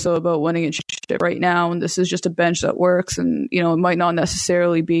it's more so about winning a championship right now, and this is just a bench that works, and it might not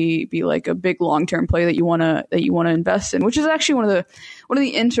necessarily be like a big long-term play that you want to invest in, which is actually one of the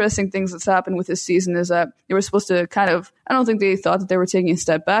interesting things that's happened with this season is that they were supposed to kind of, I don't think they thought that they were taking a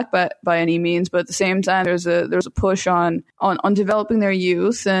step back by any means, but at the same time there's a push on developing their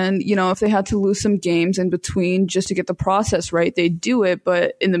youth, and if they had to lose some games in between just to get the process right, they do it,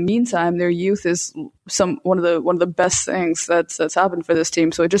 but in the meantime their youth is one of the best things that's happened for this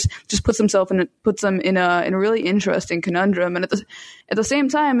team. So it just puts them in a really interesting conundrum, and at the same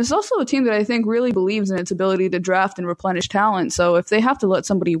time it's also a team that I think really believes in its ability to draft and replenish talent. So if they have to let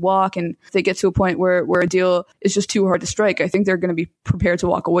somebody walk and if they get to a point where a deal is just too hard to strike, I think they're going to be prepared to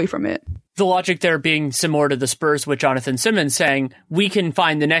walk away from it. The logic there being similar to the Spurs with Jonathan Simmons, saying we can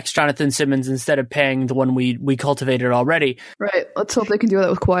find the next Jonathan Simmons instead of paying the one we cultivated already. Right. Let's hope they can do that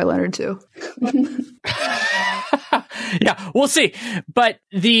with Kawhi Leonard too. Yeah, we'll see. But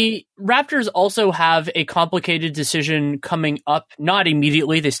the Raptors also have a complicated decision coming up, not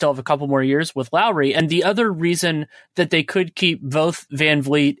immediately. They still have a couple more years with Lowry. And the other reason that they could keep both Van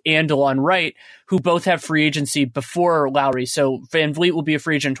Vliet and DeLon Wright, who both have free agency before Lowry. So Van Vliet will be a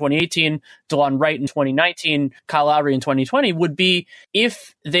free agent in 2018, DeLon Wright in 2019, Kyle Lowry in 2020, would be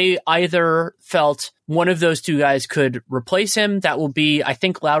if they either felt one of those two guys could replace him. That will be, I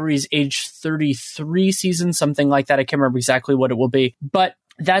think, Lowry's age 33 season, something like that. I can't remember exactly what it will be. But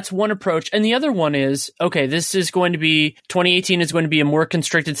that's one approach. And the other one is, okay, this is going to be, 2018 is going to be a more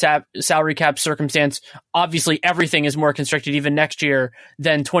constricted salary cap circumstance. Obviously, everything is more constricted even next year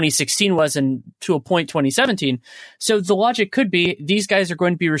than 2016 was, and to a point 2017. So the logic could be these guys are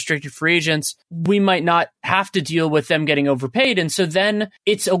going to be restricted free agents. We might not have to deal with them getting overpaid. And so then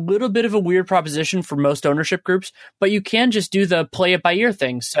it's a little bit of a weird proposition for most ownership groups, but you can just do the play it by ear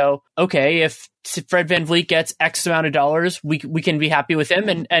thing. So, okay, if Fred VanVleet gets X amount of dollars, we can be happy with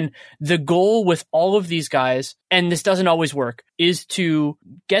him. And the goal with all of these guys, and this doesn't always work, is to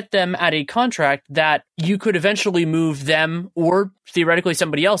get them at a contract that you could eventually move them or theoretically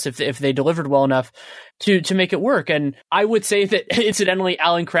somebody else if they delivered well enough to make it work. And I would say that incidentally,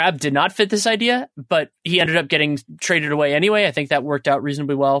 Alan Crabb did not fit this idea, but he ended up getting traded away anyway. I think that worked out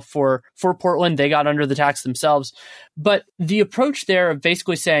reasonably well for Portland. They got under the tax themselves. But the approach there of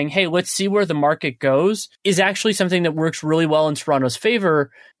basically saying, hey, let's see where the market goes is actually something that works really well in Toronto's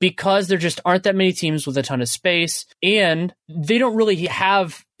favor because there just aren't that many teams with a ton of space, and they don't really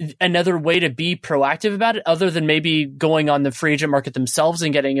have another way to be proactive about it other than maybe going on the free agent market themselves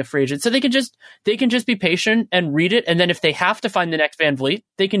and getting a free agent. So they can just be patient and read it. And then if they have to find the next Van Vliet,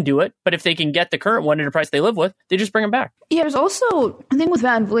 they can do it. But if they can get the current one at a price they live with, they just bring him back. Yeah, there's also, the thing with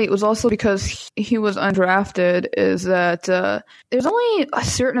Van Vliet was also because he was undrafted is that there's only a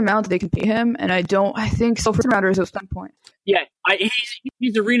certain amount that they can pay him. And I think so for rounders it was 10 points. Yeah,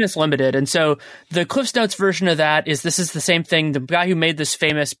 he's arenas limited. And so the Cliff's Notes version of that is this is the same thing. The guy who made this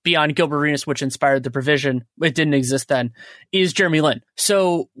famous Beyond Gilbert Arenas, which inspired the provision, it didn't exist then, is Jeremy Lin.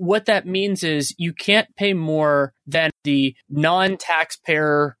 So what that means is you can't pay more than the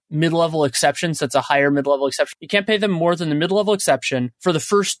non-taxpayer mid-level exceptions. That's a higher mid-level exception. You can't pay them more than the mid-level exception for the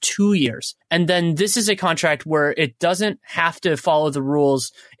first 2 years. And then this is a contract where it doesn't have to follow the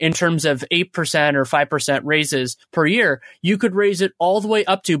rules in terms of 8% or 5% raises per year. You could raise it all the way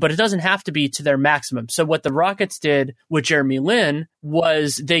up to, but it doesn't have to be to their maximum. So what the Rockets did with Jeremy Lin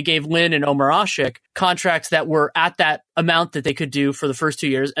was they gave Lin and Omar Ashik contracts that were at that amount that they could do for the first 2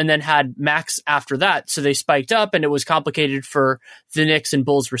 years and then had max after that. So they spiked up and it was complicated for the Knicks and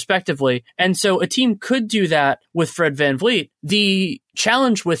Bulls respectively. And so a team could do that with Fred VanVleet. The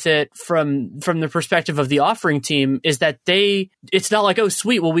challenge with it from the perspective of the offering team is that it's not like, oh,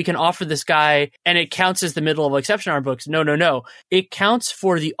 sweet, well, we can offer this guy and it counts as the mid-level exception on our books. No. It counts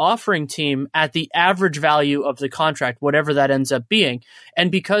for the offering team at the average value of the contract, whatever that ends up being. And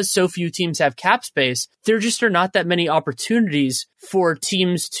because so few teams have cap space, there just are not that many opportunities for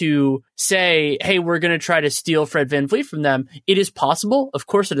teams to say, hey, we're going to try to steal Fred VanVleet from them. It is possible. Of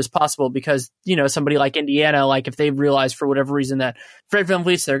course it is possible because, somebody like Indiana, like if they realize for whatever reason that Fred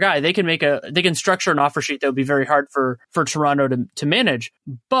VanVleet's their guy, they can structure an offer sheet that would be very hard for Toronto to manage.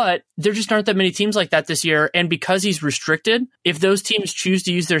 But there just aren't that many teams like that this year. And because he's restricted, if those teams choose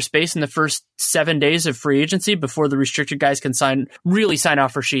to use their space in the first 7 days of free agency before the restricted guys can sign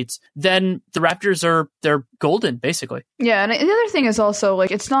offer sheets, then the Raptors they're golden, basically. Yeah, and the other thing is also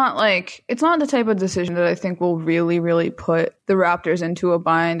it's not the type of decision that I think will really, really put the Raptors into a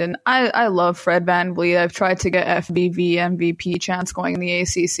bind. And I love Fred VanVleet. I've tried to get FBV MVP chants going in the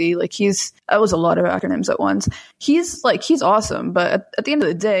ACC. That was a lot of acronyms at once. He's awesome, but at the end of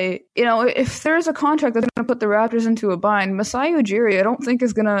the day, if there's a contract that's going to put the Raptors into a bind, Masai Ujiri, I don't think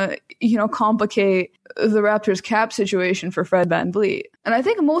is going to, complicate the Raptors cap situation for Fred VanVleet. And I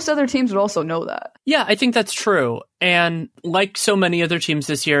think most other teams would also know that. Yeah, I think that's true. And like so many other teams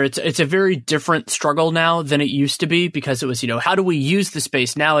this year, it's a very different struggle now than it used to be because it was, how do we use the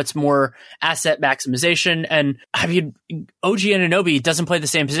space? Now it's more asset maximization. And I mean, OG Anunoby doesn't play the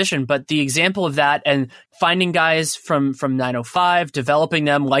same position, but the example of that and finding guys from 905, developing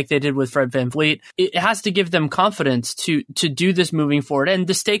them like they did with Fred VanVleet, it has to give them confidence to do this moving forward. And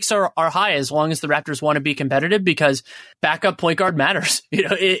the stakes are high as long as the Raptors want to be competitive because backup point guard matters.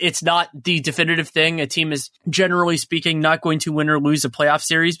 It's not the definitive thing. A team is generally speaking not going to win or lose a playoff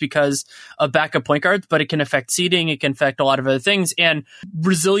series because of backup point guards, but it can affect seeding. It can affect a lot of other things. And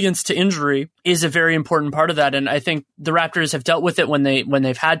resilience to injury is a very important part of that. And I think the Raptors have dealt with it when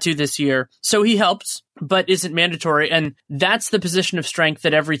they've had to this year. So he helps, but isn't mandatory. And that's the position of strength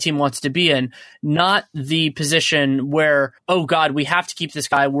that every team wants to be in, not the position where, oh God, we have to keep this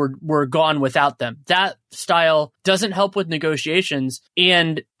guy. We're gone without them. That style doesn't help with negotiations,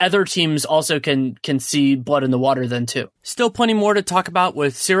 and other teams also can see blood in the water then too. Still plenty more to talk about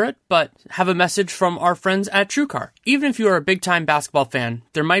with Seerat, but have a message from our friends at TrueCar. Even if you are a big-time basketball fan,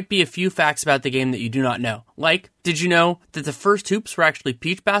 there might be a few facts about the game that you do not know. Like, did you know that the first hoops were actually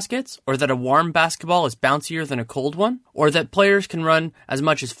peach baskets? Or that a warm basketball is bouncier than a cold one? Or that players can run as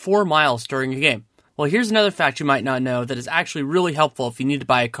much as 4 miles during a game? Well, here's another fact you might not know that is actually really helpful if you need to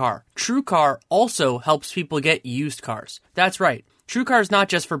buy a car. TrueCar also helps people get used cars. That's right. TrueCar is not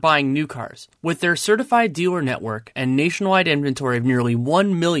just for buying new cars. With their certified dealer network and nationwide inventory of nearly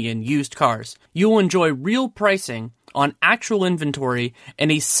 1 million used cars, you will enjoy real pricing on actual inventory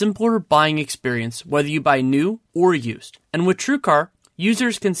and a simpler buying experience whether you buy new or used. And with TrueCar,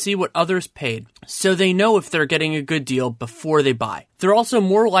 users can see what others paid, so they know if they're getting a good deal before they buy. they're also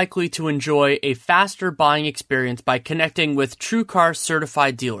more likely to enjoy a faster buying experience by connecting with TrueCar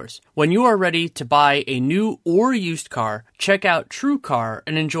certified dealers. When you are ready to buy a new or used car, check out TrueCar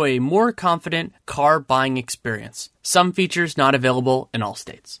and enjoy a more confident car buying experience. Some features not available in all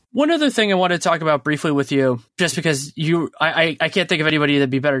states. One other thing I want to talk about briefly with you, just because I can't think of anybody that'd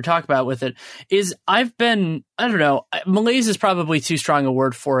be better to talk about with it, is malaise is probably too strong a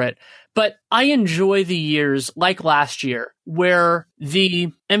word for it, but I enjoy the years like last year where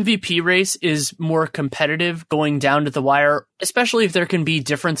the MVP race is more competitive going down to the wire, especially if there can be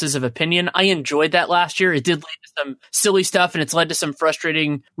differences of opinion. I enjoyed that last year. It did lead to some silly stuff, and it's led to some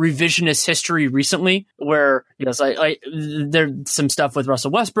frustrating revisionist history recently where, there's some stuff with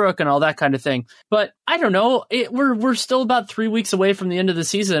Russell Westbrook and all that kind of thing. But I don't know. We're still about 3 weeks away from the end of the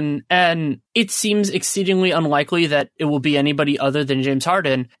season, and it seems exceedingly unlikely that it will be anybody other than James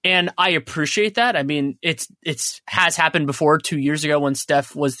Harden. And I appreciate that. I mean, it has happened before 2 years ago when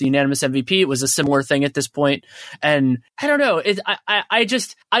Steph was the unanimous MVP. It was a similar thing at this point. And I don't know.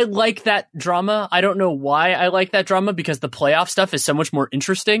 I like that drama. I don't know why I like that drama, because the playoff stuff is so much more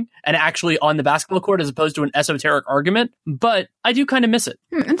interesting and actually on the basketball court as opposed to an esoteric argument. But I do kind of miss it.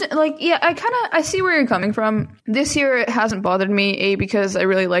 I see where you're coming from. This year it hasn't bothered me, because I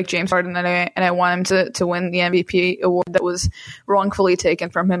really like James Harden and I want him to win the MVP award that was wrongfully taken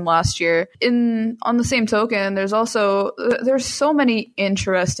from him last year. On the same token, there's so many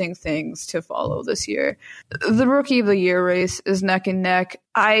interesting things to follow this year. The Rookie of the Year race is neck and neck.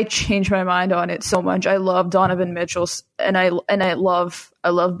 I changed my mind on it so much. I love Donovan Mitchell and I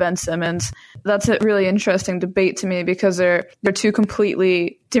love Ben Simmons. That's a really interesting debate to me because they're two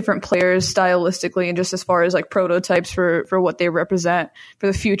completely different players stylistically and just as far as like prototypes for what they represent for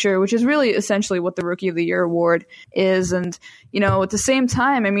the future, which is really essentially what the Rookie of the Year award is. And at the same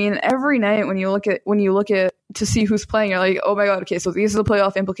time, I mean, every night when you look at to see who's playing, you're like, oh my god, okay, so these are the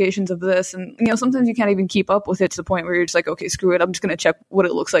playoff implications of this. And sometimes you can't even keep up with it to the point where you're just like, okay, screw it, I'm just gonna check what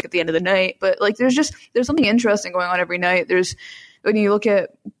it looks like at the end of the night. But like there's something interesting going on every night. When you look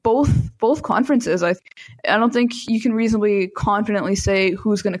at both conferences, I don't think you can reasonably confidently say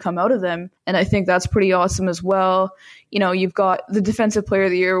who's going to come out of them, and I think that's pretty awesome as well. You've got the Defensive Player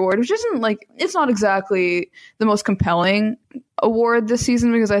of the Year award, which isn't it's not exactly the most compelling award this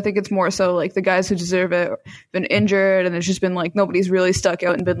season, because I think it's more so like the guys who deserve it have been injured, and it's just been like nobody's really stuck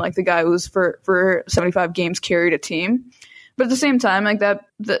out and been like the guy who's for 75 games carried a team. But at the same time, like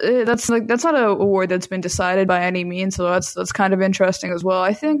that's not an award that's been decided by any means, so that's kind of interesting as well.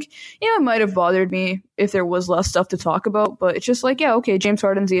 I think it might have bothered me if there was less stuff to talk about, but it's just like, yeah, okay, James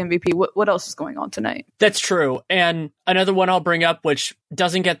Harden's the MVP. What else is going on tonight? That's true. And another one I'll bring up, which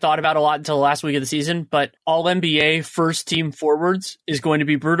doesn't get thought about a lot until the last week of the season, but all NBA first team forwards is going to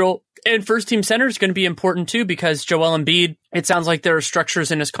be brutal. And first team center is going to be important too, because Joel Embiid, it sounds like there are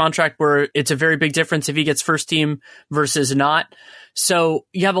structures in his contract where it's a very big difference if he gets first team versus not. So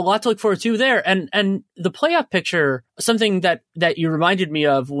you have a lot to look forward to there. And the playoff picture, something that you reminded me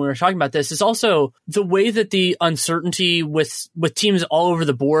of when we were talking about this, is also the way that the uncertainty with teams all over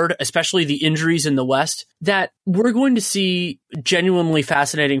the board, especially the injuries in the West, that we're going to see genuinely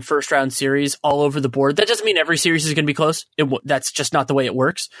fascinating first round series all over the board. That doesn't mean every series is going to be close. That's just not the way it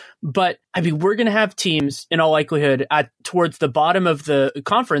works. But I mean, we're going to have teams in all likelihood towards the bottom of the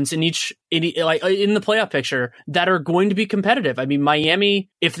conference in the playoff picture that are going to be competitive. I mean, Miami,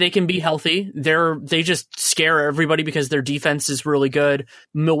 if they can be healthy, they just scare everybody because their defense is really good.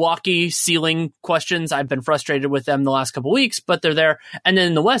 Milwaukee, ceiling questions. I've been frustrated with them the last couple of weeks, but they're there. And then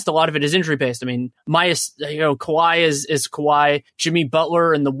in the West, a lot of it is injury based. I mean, Kawhi is Kawhi. Jimmy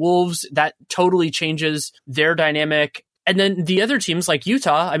Butler and the Wolves, that totally changes their dynamic. And then the other teams like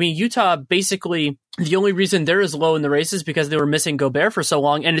Utah, I mean, Utah basically, the only reason they're as low in the race is because they were missing Gobert for so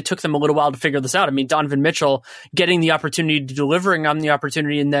long, and it took them a little while to figure this out. I mean, Donovan Mitchell getting the opportunity, delivering on the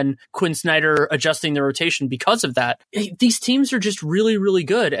opportunity, and then Quinn Snyder adjusting the rotation because of that. These teams are just really, really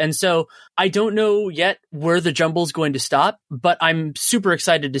good. And so I don't know yet where the jumble is going to stop, but I'm super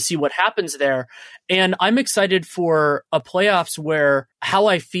excited to see what happens there. And I'm excited for a playoffs where how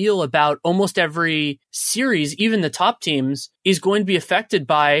I feel about almost every series, even the top teams, is going to be affected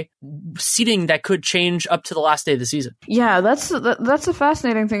by seeding that could change up to the last day of the season. Yeah, that's a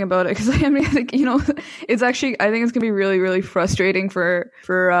fascinating thing about it, because I mean, I think it's actually, I think it's gonna be really, really frustrating for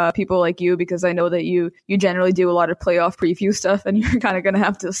people like you, because I know that you generally do a lot of playoff preview stuff, and you're kind of gonna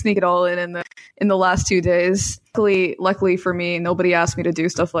have to sneak it all in the last 2 days. Luckily for me, nobody asked me to do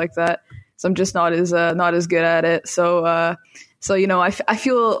stuff like that, so I'm just not as good at it. So So, I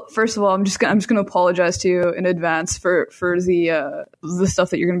feel, first of all, I'm just going to apologize to you in advance for the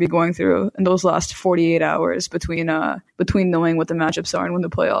stuff that you're going to be going through in those last 48 hours between knowing what the matchups are and when the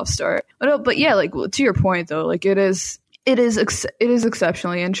playoffs start. But yeah, like, to your point though, like it is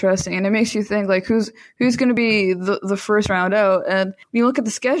exceptionally interesting, and it makes you think like who's going to be the first round out. And when you look at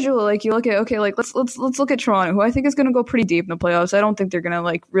the schedule, like you look at, okay, like let's look at Toronto, who I think is going to go pretty deep in the playoffs. I don't think they're going to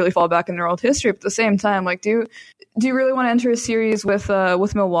like really fall back in their old history, but at the same time, like do you really want to enter a series with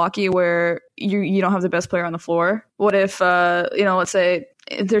Milwaukee where you don't have the best player on the floor? What if let's say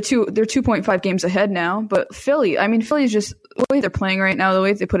they're 2.5 games ahead now, but Philly's just the way they're playing right now, the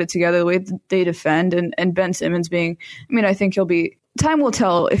way they put it together, the way they defend, and Ben Simmons I think time will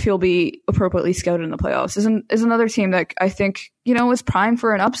tell if he'll be appropriately scouted in the playoffs. Is another team that I think, is primed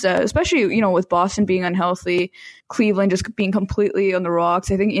for an upset, especially, with Boston being unhealthy, Cleveland just being completely on the rocks.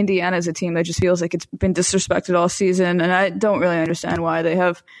 I think Indiana is a team that just feels like it's been disrespected all season, and I don't really understand why. They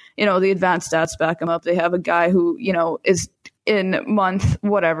have, the advanced stats back them up. They have a guy who, is in month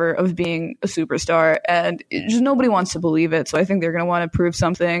whatever of being a superstar, and just nobody wants to believe it. So I think they're going to want to prove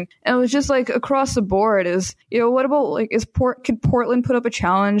something. And it was just like across the board is, what about like could Portland put up a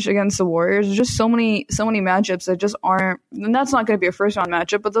challenge against the Warriors? There's just so many matchups that just aren't, and that's not going to be a first round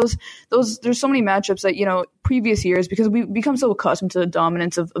matchup, but there's so many matchups that, previous years, because we become so accustomed to the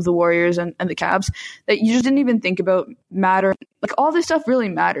dominance of the Warriors and the Cavs, that you just didn't even think about matter. Like all this stuff really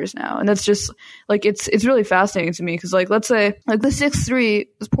matters now. And that's just like, it's really fascinating to me. Cause like, let's say like the 6-3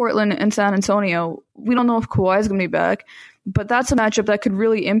 is Portland and San Antonio. We don't know if Kawhi is going to be back, but that's a matchup that could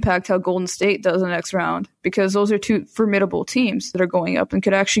really impact how Golden State does in the next round, because those are two formidable teams that are going up and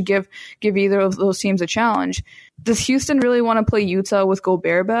could actually give either of those teams a challenge. Does Houston really want to play Utah with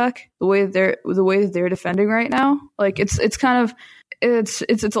Gobert back the way that they're defending right now? Like it's kind of, it's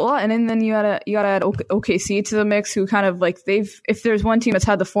a lot. And then you gotta add OKC to the mix, who kind of like if there's one team that's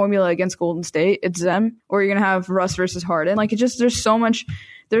had the formula against Golden State, it's them. Or you're gonna have Russ versus Harden. Like there's so much.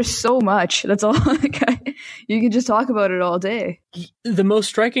 That's all. You can just talk about it all day. The most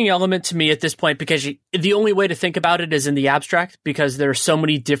striking element to me at this point, because the only way to think about it is in the abstract, because there are so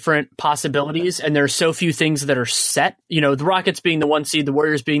many different possibilities and there are so few things that are set. The Rockets being the 1 seed, the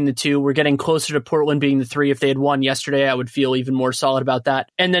Warriors being the 2. We're getting closer to Portland being the 3. If they had won yesterday, I would feel even more solid about that.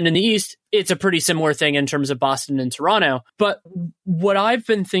 And then in the East, it's a pretty similar thing in terms of Boston and Toronto. But what I've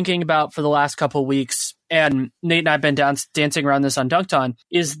been thinking about for the last couple of weeks, and Nate and I have been dancing around this on Dunked On,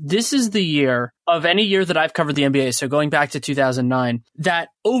 is this is the year of any year that I've covered the NBA, so going back to 2009, that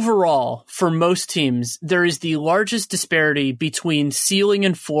overall, for most teams, there is the largest disparity between ceiling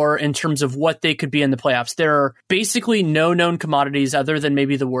and floor in terms of what they could be in the playoffs. There are basically no known commodities other than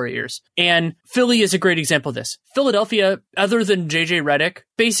maybe the Warriors. And Philly is a great example of this. Philadelphia, other than JJ Redick,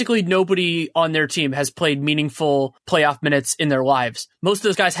 basically nobody on their team has played meaningful playoff minutes in their lives. Most of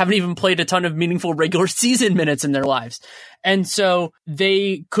those guys haven't even played a ton of meaningful regular season minutes in their lives. And so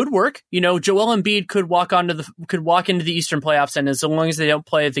they could work. Joel Embiid could walk into the Eastern playoffs, and as long as they don't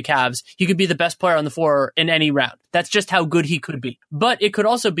play the Cavs, he could be the best player on the floor in any round. That's just how good he could be. But it could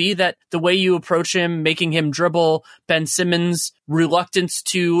also be that the way you approach him, making him dribble, Ben Simmons' reluctance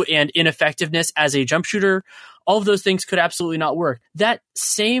to and ineffectiveness as a jump shooter, all of those things could absolutely not work. That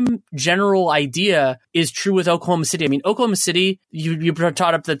same general idea is true with Oklahoma City. I mean, Oklahoma City, you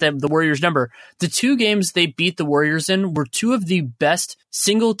taught up that the Warriors number. The 2 games they beat the Warriors in were 2 of the best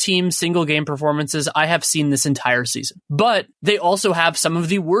single game performances I have seen this entire season. But they also have some of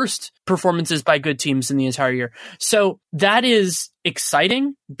the worst performances by good teams in the entire year. So that is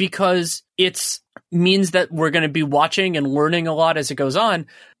exciting because it's means that we're going to be watching and learning a lot as it goes on.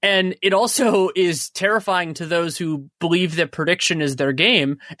 And it also is terrifying to those who believe that prediction is their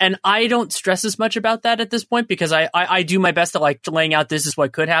game. And I don't stress as much about that at this point, because I do my best at laying out this is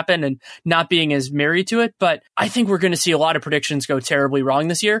what could happen and not being as married to it. But I think we're going to see a lot of predictions go terribly wrong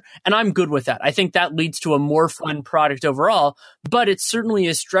this year. And I'm good with that. I think that leads to a more fun product overall, but it certainly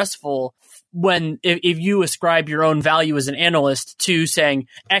is stressful when if you ascribe your own value as an analyst to saying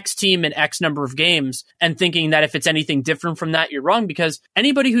X team in X number of games and thinking that if it's anything different from that, you're wrong, because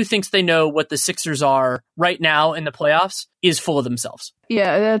anybody who thinks they know what the Sixers are right now in the playoffs is full of themselves.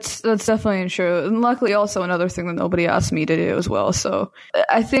 Yeah, that's definitely true. And luckily also another thing that nobody asked me to do as well. So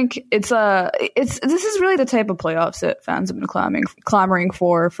I think this is really the type of playoffs that fans have been clamoring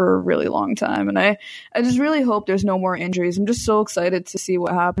for a really long time. And I just really hope there's no more injuries. I'm just so excited to see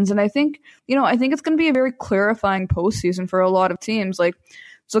what happens. And I think it's going to be a very clarifying postseason for a lot of teams. Like,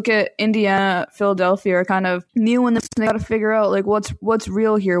 let's look at Indiana, Philadelphia are kind of new in this. They got to figure out like what's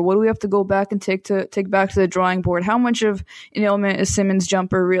real here. What do we have to go back and take back to the drawing board? How much of an element is Simmons'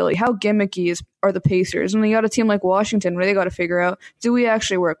 jumper really? How gimmicky are the Pacers? And you got a team like Washington where they got to figure out, do we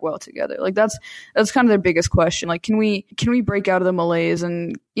actually work well together? Like that's kind of their biggest question. Like, can we break out of the malaise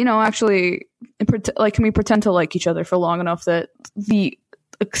and, actually, like, can we pretend to like each other for long enough that the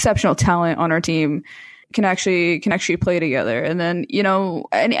exceptional talent on our team can actually play together? And then,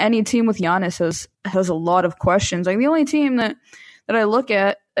 any team with Giannis has a lot of questions. Like the only team that I look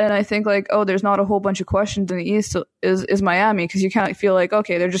at and I think like, oh, there's not a whole bunch of questions in the East is Miami, because you kind of feel like,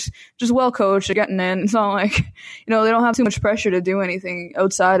 okay, they're just well coached, they're getting in. It's not like, they don't have too much pressure to do anything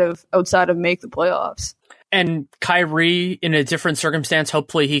outside of make the playoffs. And Kyrie, in a different circumstance,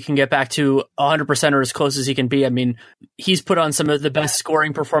 hopefully he can get back to 100% or as close as he can be. I mean, he's put on some of the best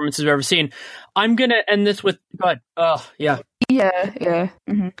scoring performances we've ever seen. I'm going to end this with, go ahead. Oh, yeah. Yeah.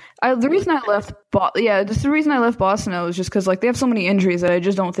 Mm-hmm. The reason I left Boston was just because like they have so many injuries that I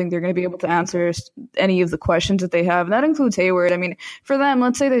just don't think they're going to be able to answer any of the questions that they have, and that includes Hayward. I mean, for them,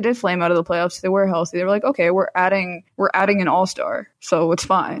 let's say they did flame out of the playoffs, they were healthy. They were like, okay, we're adding an all-star, so it's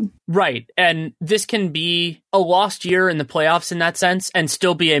fine. Right, and this can be a lost year in the playoffs in that sense, and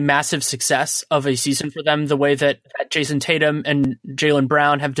still be a massive success of a season for them. The way that Jason Tatum and Jaylen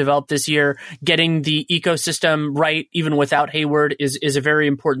Brown have developed this year, getting the ecosystem right, even without Hayward, is a very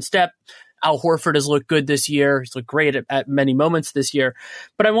important step. Al Horford has looked good this year. He's looked great at many moments this year.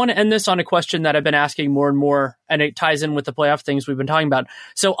 But I want to end this on a question that I've been asking more and more, and it ties in with the playoff things we've been talking about.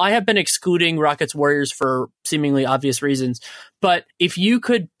 So I have been excluding Rockets Warriors for seemingly obvious reasons. But if you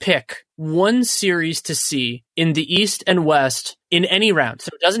could pick one series to see in the East and West in any round, so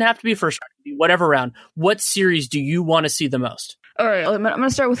it doesn't have to be first round, it can be whatever round, what series do you want to see the most? All right, I'm going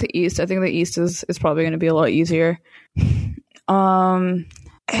to start with the East. I think the East is probably going to be a lot easier.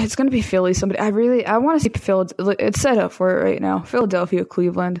 It's going to be Philly. I want to see Philadelphia. It's set up for it right now. Philadelphia,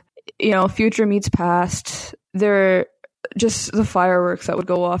 Cleveland. Future meets past. They're just the fireworks that would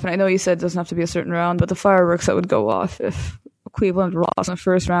go off. And I know you said it doesn't have to be a certain round, but the fireworks that would go off if Cleveland lost in the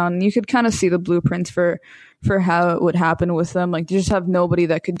first round. And you could kind of see the blueprints for how it would happen with them. Like, you just have nobody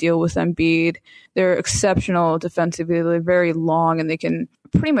that could deal with Embiid. They're exceptional defensively. They're very long, and they can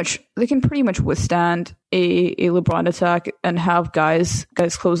pretty much withstand a LeBron attack and have guys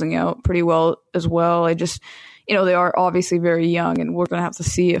closing out pretty well as well. I just, they are obviously very young, and we're gonna have to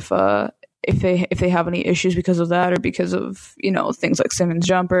see if they have any issues because of that, or because of things like Simmons'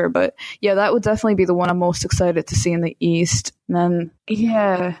 jumper. But yeah, that would definitely be the one I'm most excited to see in the East. And then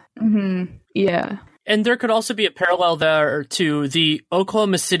yeah. And there could also be a parallel there to the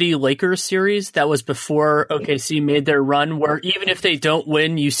Oklahoma City Lakers series that was before OKC made their run, where even if they don't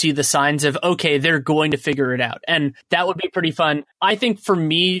win, you see the signs of, okay, they're going to figure it out. And that would be pretty fun. I think for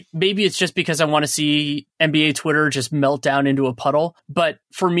me, maybe it's just because I want to see NBA Twitter just melt down into a puddle. But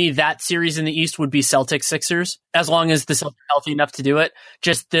for me, that series in the East would be Celtics Sixers, as long as the Celtics are healthy enough to do it.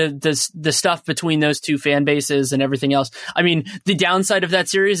 Just the stuff between those two fan bases and everything else. I mean, the downside of that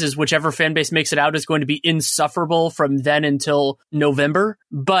series is whichever fan base makes it out is going to be insufferable from then until November.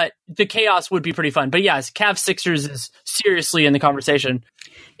 But the chaos would be pretty fun. But yes, Cavs Sixers is seriously in the conversation.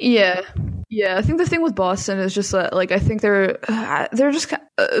 Yeah. I think the thing with Boston is just that, like, I think they're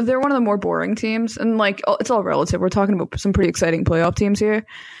one of the more boring teams, and like it's all relative. We're talking about some pretty exciting playoff teams here.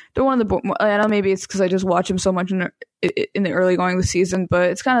 They're one of the. I know maybe it's because I just watch them so much in the early going of the season, but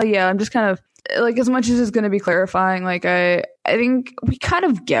it's kind of I'm just kind of like, as much as it's going to be clarifying, like I think we kind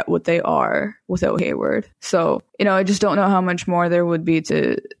of get what they are without Hayward. So I just don't know how much more there would be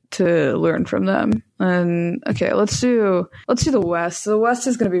to learn from them. And okay, let's do the West. The West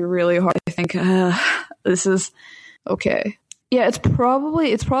is going to be really hard. I think this is okay. Yeah, it's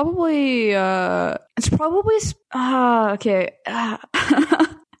probably okay.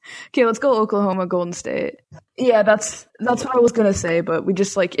 Okay, let's go Oklahoma, Golden State. Yeah, that's what I was gonna say, but we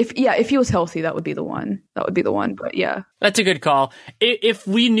just like if he was healthy, that would be the one. But yeah, that's a good call. If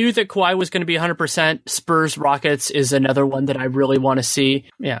we knew that Kawhi was going to be 100%, Spurs Rockets is another one that I really want to see.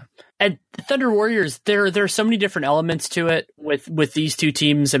 Yeah. And Thunder Warriors, there are so many different elements to it with these two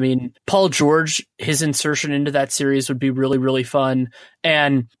teams. I mean, Paul George, his insertion into that series would be really, really fun.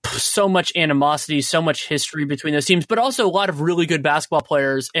 And so much animosity, so much history between those teams, but also a lot of really good basketball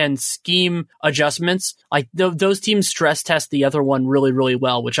players and scheme adjustments. Like those teams stress test the other one really, really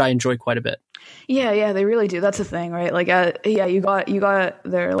well, which I enjoy quite a bit. Yeah, they really do. That's the thing, right? Like, you got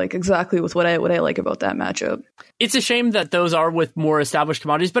there like exactly with what I like about that matchup. It's a shame that those are with more established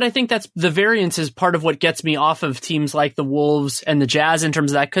commodities, but I think that's the variance is part of what gets me off of teams like the Wolves and the Jazz in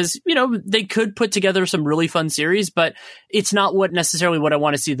terms of that, because, they could put together some really fun series, but it's not necessarily what I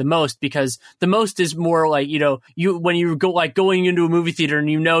want to see the most, because the most is more like, when you go like going into a movie theater and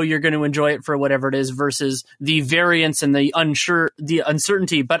you're going to enjoy it for whatever it is versus the variance and the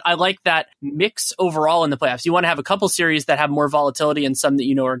uncertainty. But I like that mix overall in the playoffs. You want to have a couple series that have more volatility and some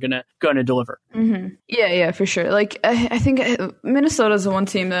that are going to deliver. Mm-hmm. Yeah, for sure. Like, I think Minnesota's the one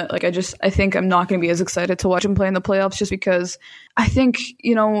team that, like, I think I'm not going to be as excited to watch them play in the playoffs, just because I think,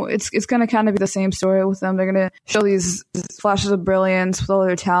 it's going to kind of be the same story with them. They're going to show these flashes of brilliance with all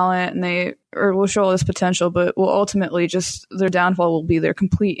their talent, and will show all this potential, but will ultimately just their downfall will be their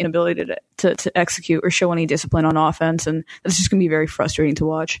complete inability to execute or show any discipline on offense, and it's just going to be very frustrating to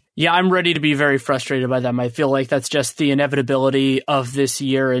watch. Yeah, I'm ready to be very frustrated by them. I feel like that's just the inevitability of this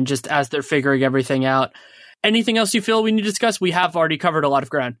year, and just as they're figuring everything out. Anything else you feel we need to discuss? We have already covered a lot of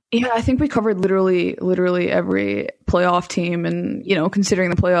ground. Yeah, I think we covered literally every playoff team, and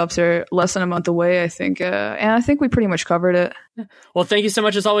considering the playoffs are less than a month away, I think, and I think we pretty much covered it. Well, thank you so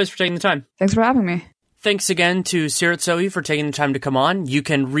much as always for taking the time. Thanks for having me. Thanks again to Seerat Sohi for taking the time to come on. You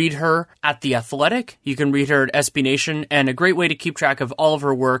can read her at The Athletic. You can read her at SB Nation, and a great way to keep track of all of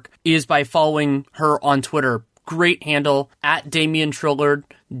her work is by following her on Twitter. Great handle at Damian Trillard,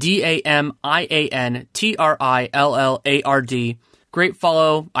 DamianTrillard. Great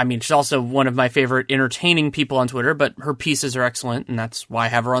follow. I mean, she's also one of my favorite entertaining people on Twitter, but her pieces are excellent, and that's why I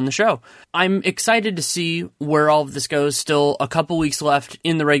have her on the show. I'm excited to see where all of this goes. Still a couple weeks left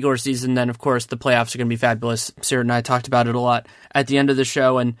in the regular season. Then, of course, the playoffs are going to be fabulous. Seerat and I talked about it a lot at the end of the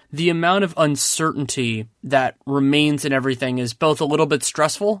show, and the amount of uncertainty that remains in everything is both a little bit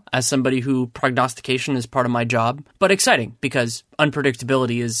stressful as somebody who prognostication is part of my job, but exciting because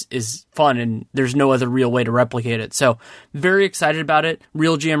unpredictability is fun and there's no other real way to replicate it. So very excited about it.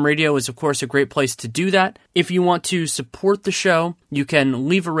 Real GM Radio is, of course, a great place to do that. If you want to support the show, you can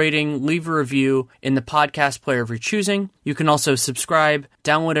leave a rating, leave a review in the podcast player of your choosing. You can also subscribe,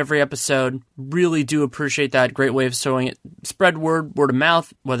 download every episode. Really do appreciate that. Great way of showing it. Spread word of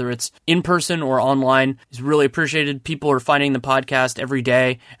mouth, whether it's in person or online, is really appreciated. People are finding the podcast every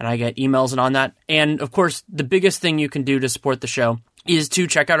day, and I get emails and on that. And of course, the biggest thing you can do to support the show is to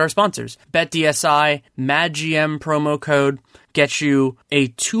check out our sponsors. BetDSI, MadGM promo code gets you a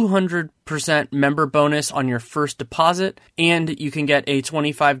 200% member bonus on your first deposit, and you can get a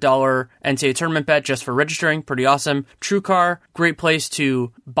 $25 NCAA tournament bet just for registering. Pretty awesome. TrueCar, great place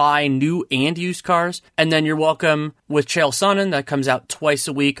to buy new and used cars. And then you're welcome with Chael Sonnen, that comes out twice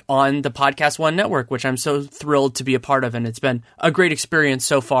a week on the Podcast One network, which I'm so thrilled to be a part of, and it's been a great experience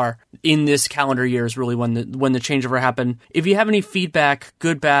so far in this calendar year is really when the changeover happened. If you have any feedback,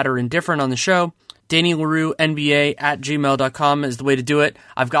 good, bad, or indifferent on the show, Danny Leroux, NBA at gmail.com is the way to do it.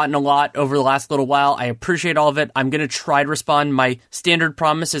 I've gotten a lot over the last little while. I appreciate all of it. I'm going to try to respond. My standard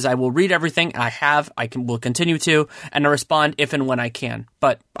promise is I will read everything. Will continue to, and I respond if and when I can.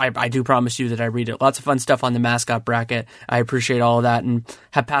 But I do promise you that I read it. Lots of fun stuff on the mascot bracket. I appreciate all of that and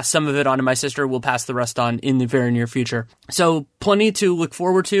have passed some of it on to my sister. We'll pass the rest on in the very near future. So plenty to look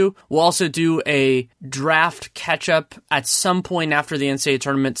forward to. We'll also do a draft catch-up at some point after the NCAA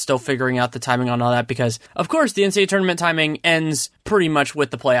tournament, still figuring out the timing on all that, because, of course, the NCAA tournament timing ends pretty much with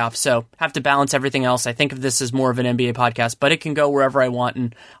the playoffs, so have to balance everything else. I think of this as more of an NBA podcast, but it can go wherever I want,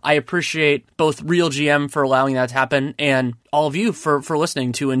 and I appreciate both Real GM for allowing that to happen and all of you for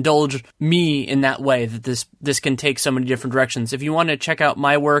listening to indulge me in that way, that this can take so many different directions. If you want to check out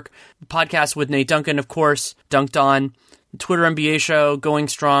my work, podcast with Nate Duncan, of course, Dunked On, Twitter NBA show, going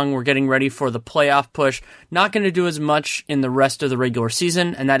strong. We're getting ready for the playoff push. Not going to do as much in the rest of the regular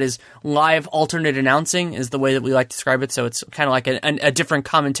season, and that is live alternate announcing is the way that we like to describe it. So it's kind of like a different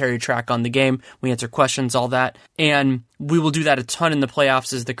commentary track on the game. We answer questions, all that. And we will do that a ton in the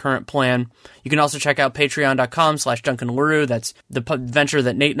playoffs is the current plan. You can also check out patreon.com/Duncan Leroux. That's the venture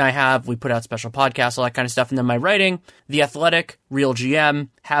that Nate and I have. We put out special podcasts, all that kind of stuff. And then my writing, The Athletic, Real GM,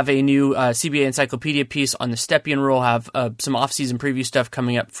 have a new CBA encyclopedia piece on the Stepien rule, have some off-season preview stuff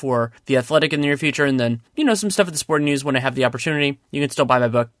coming up for The Athletic in the near future, and then, some stuff at the Sporting News when I have the opportunity. You can still buy my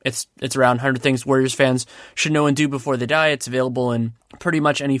book. It's around 100 Things Warriors Fans Should Know and Do Before They Die. It's available in pretty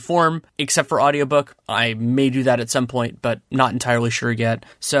much any form except for audiobook. I may do that at some point, but not entirely sure yet.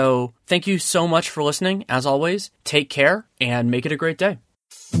 So thank you so much for listening. As always, take care and make it a great day.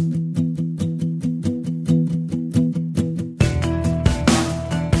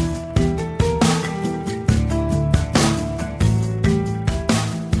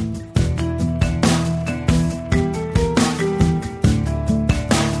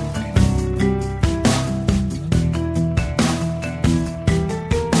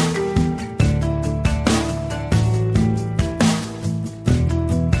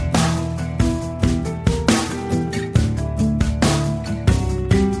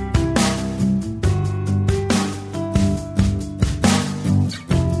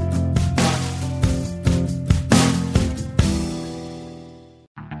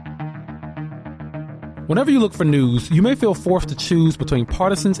 Whenever you look for news, you may feel forced to choose between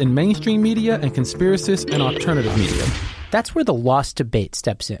partisans in mainstream media and conspiracists in alternative media. That's where the Lost Debate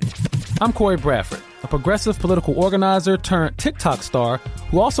steps in. I'm Corey Bradford, a progressive political organizer turned TikTok star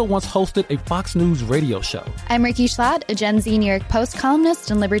who also once hosted a Fox News radio show. I'm Ricky Schlatt, a Gen Z New York Post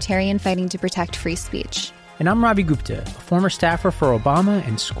columnist and libertarian fighting to protect free speech. And I'm Ravi Gupta, a former staffer for Obama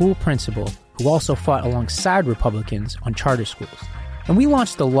and school principal who also fought alongside Republicans on charter schools. And we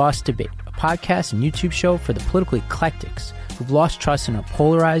launched The Lost Debate, a podcast and YouTube show for the political eclectics who've lost trust in a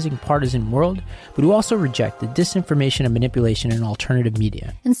polarizing, partisan world, but who also reject the disinformation and manipulation in alternative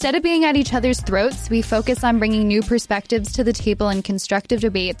media. Instead of being at each other's throats, we focus on bringing new perspectives to the table in constructive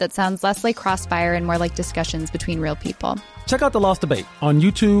debate that sounds less like crossfire and more like discussions between real people. Check out The Lost Debate on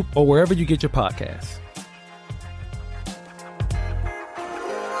YouTube or wherever you get your podcasts.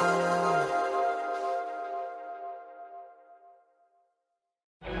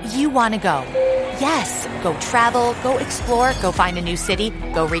 You want to go. Yes, go travel, go explore, go find a new city,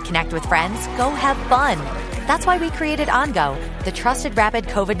 go reconnect with friends, go have fun. That's why we created OnGo, the trusted rapid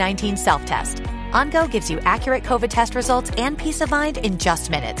COVID-19 self-test. OnGo gives you accurate COVID test results and peace of mind in just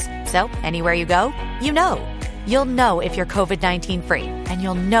minutes. So anywhere you go, you know. You'll know if you're COVID-19 free, and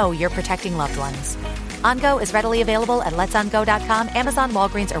you'll know you're protecting loved ones. OnGo is readily available at letsongo.com, Amazon,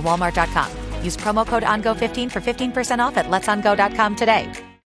 Walgreens, or Walmart.com. Use promo code ONGO15 for 15% off at letsongo.com today.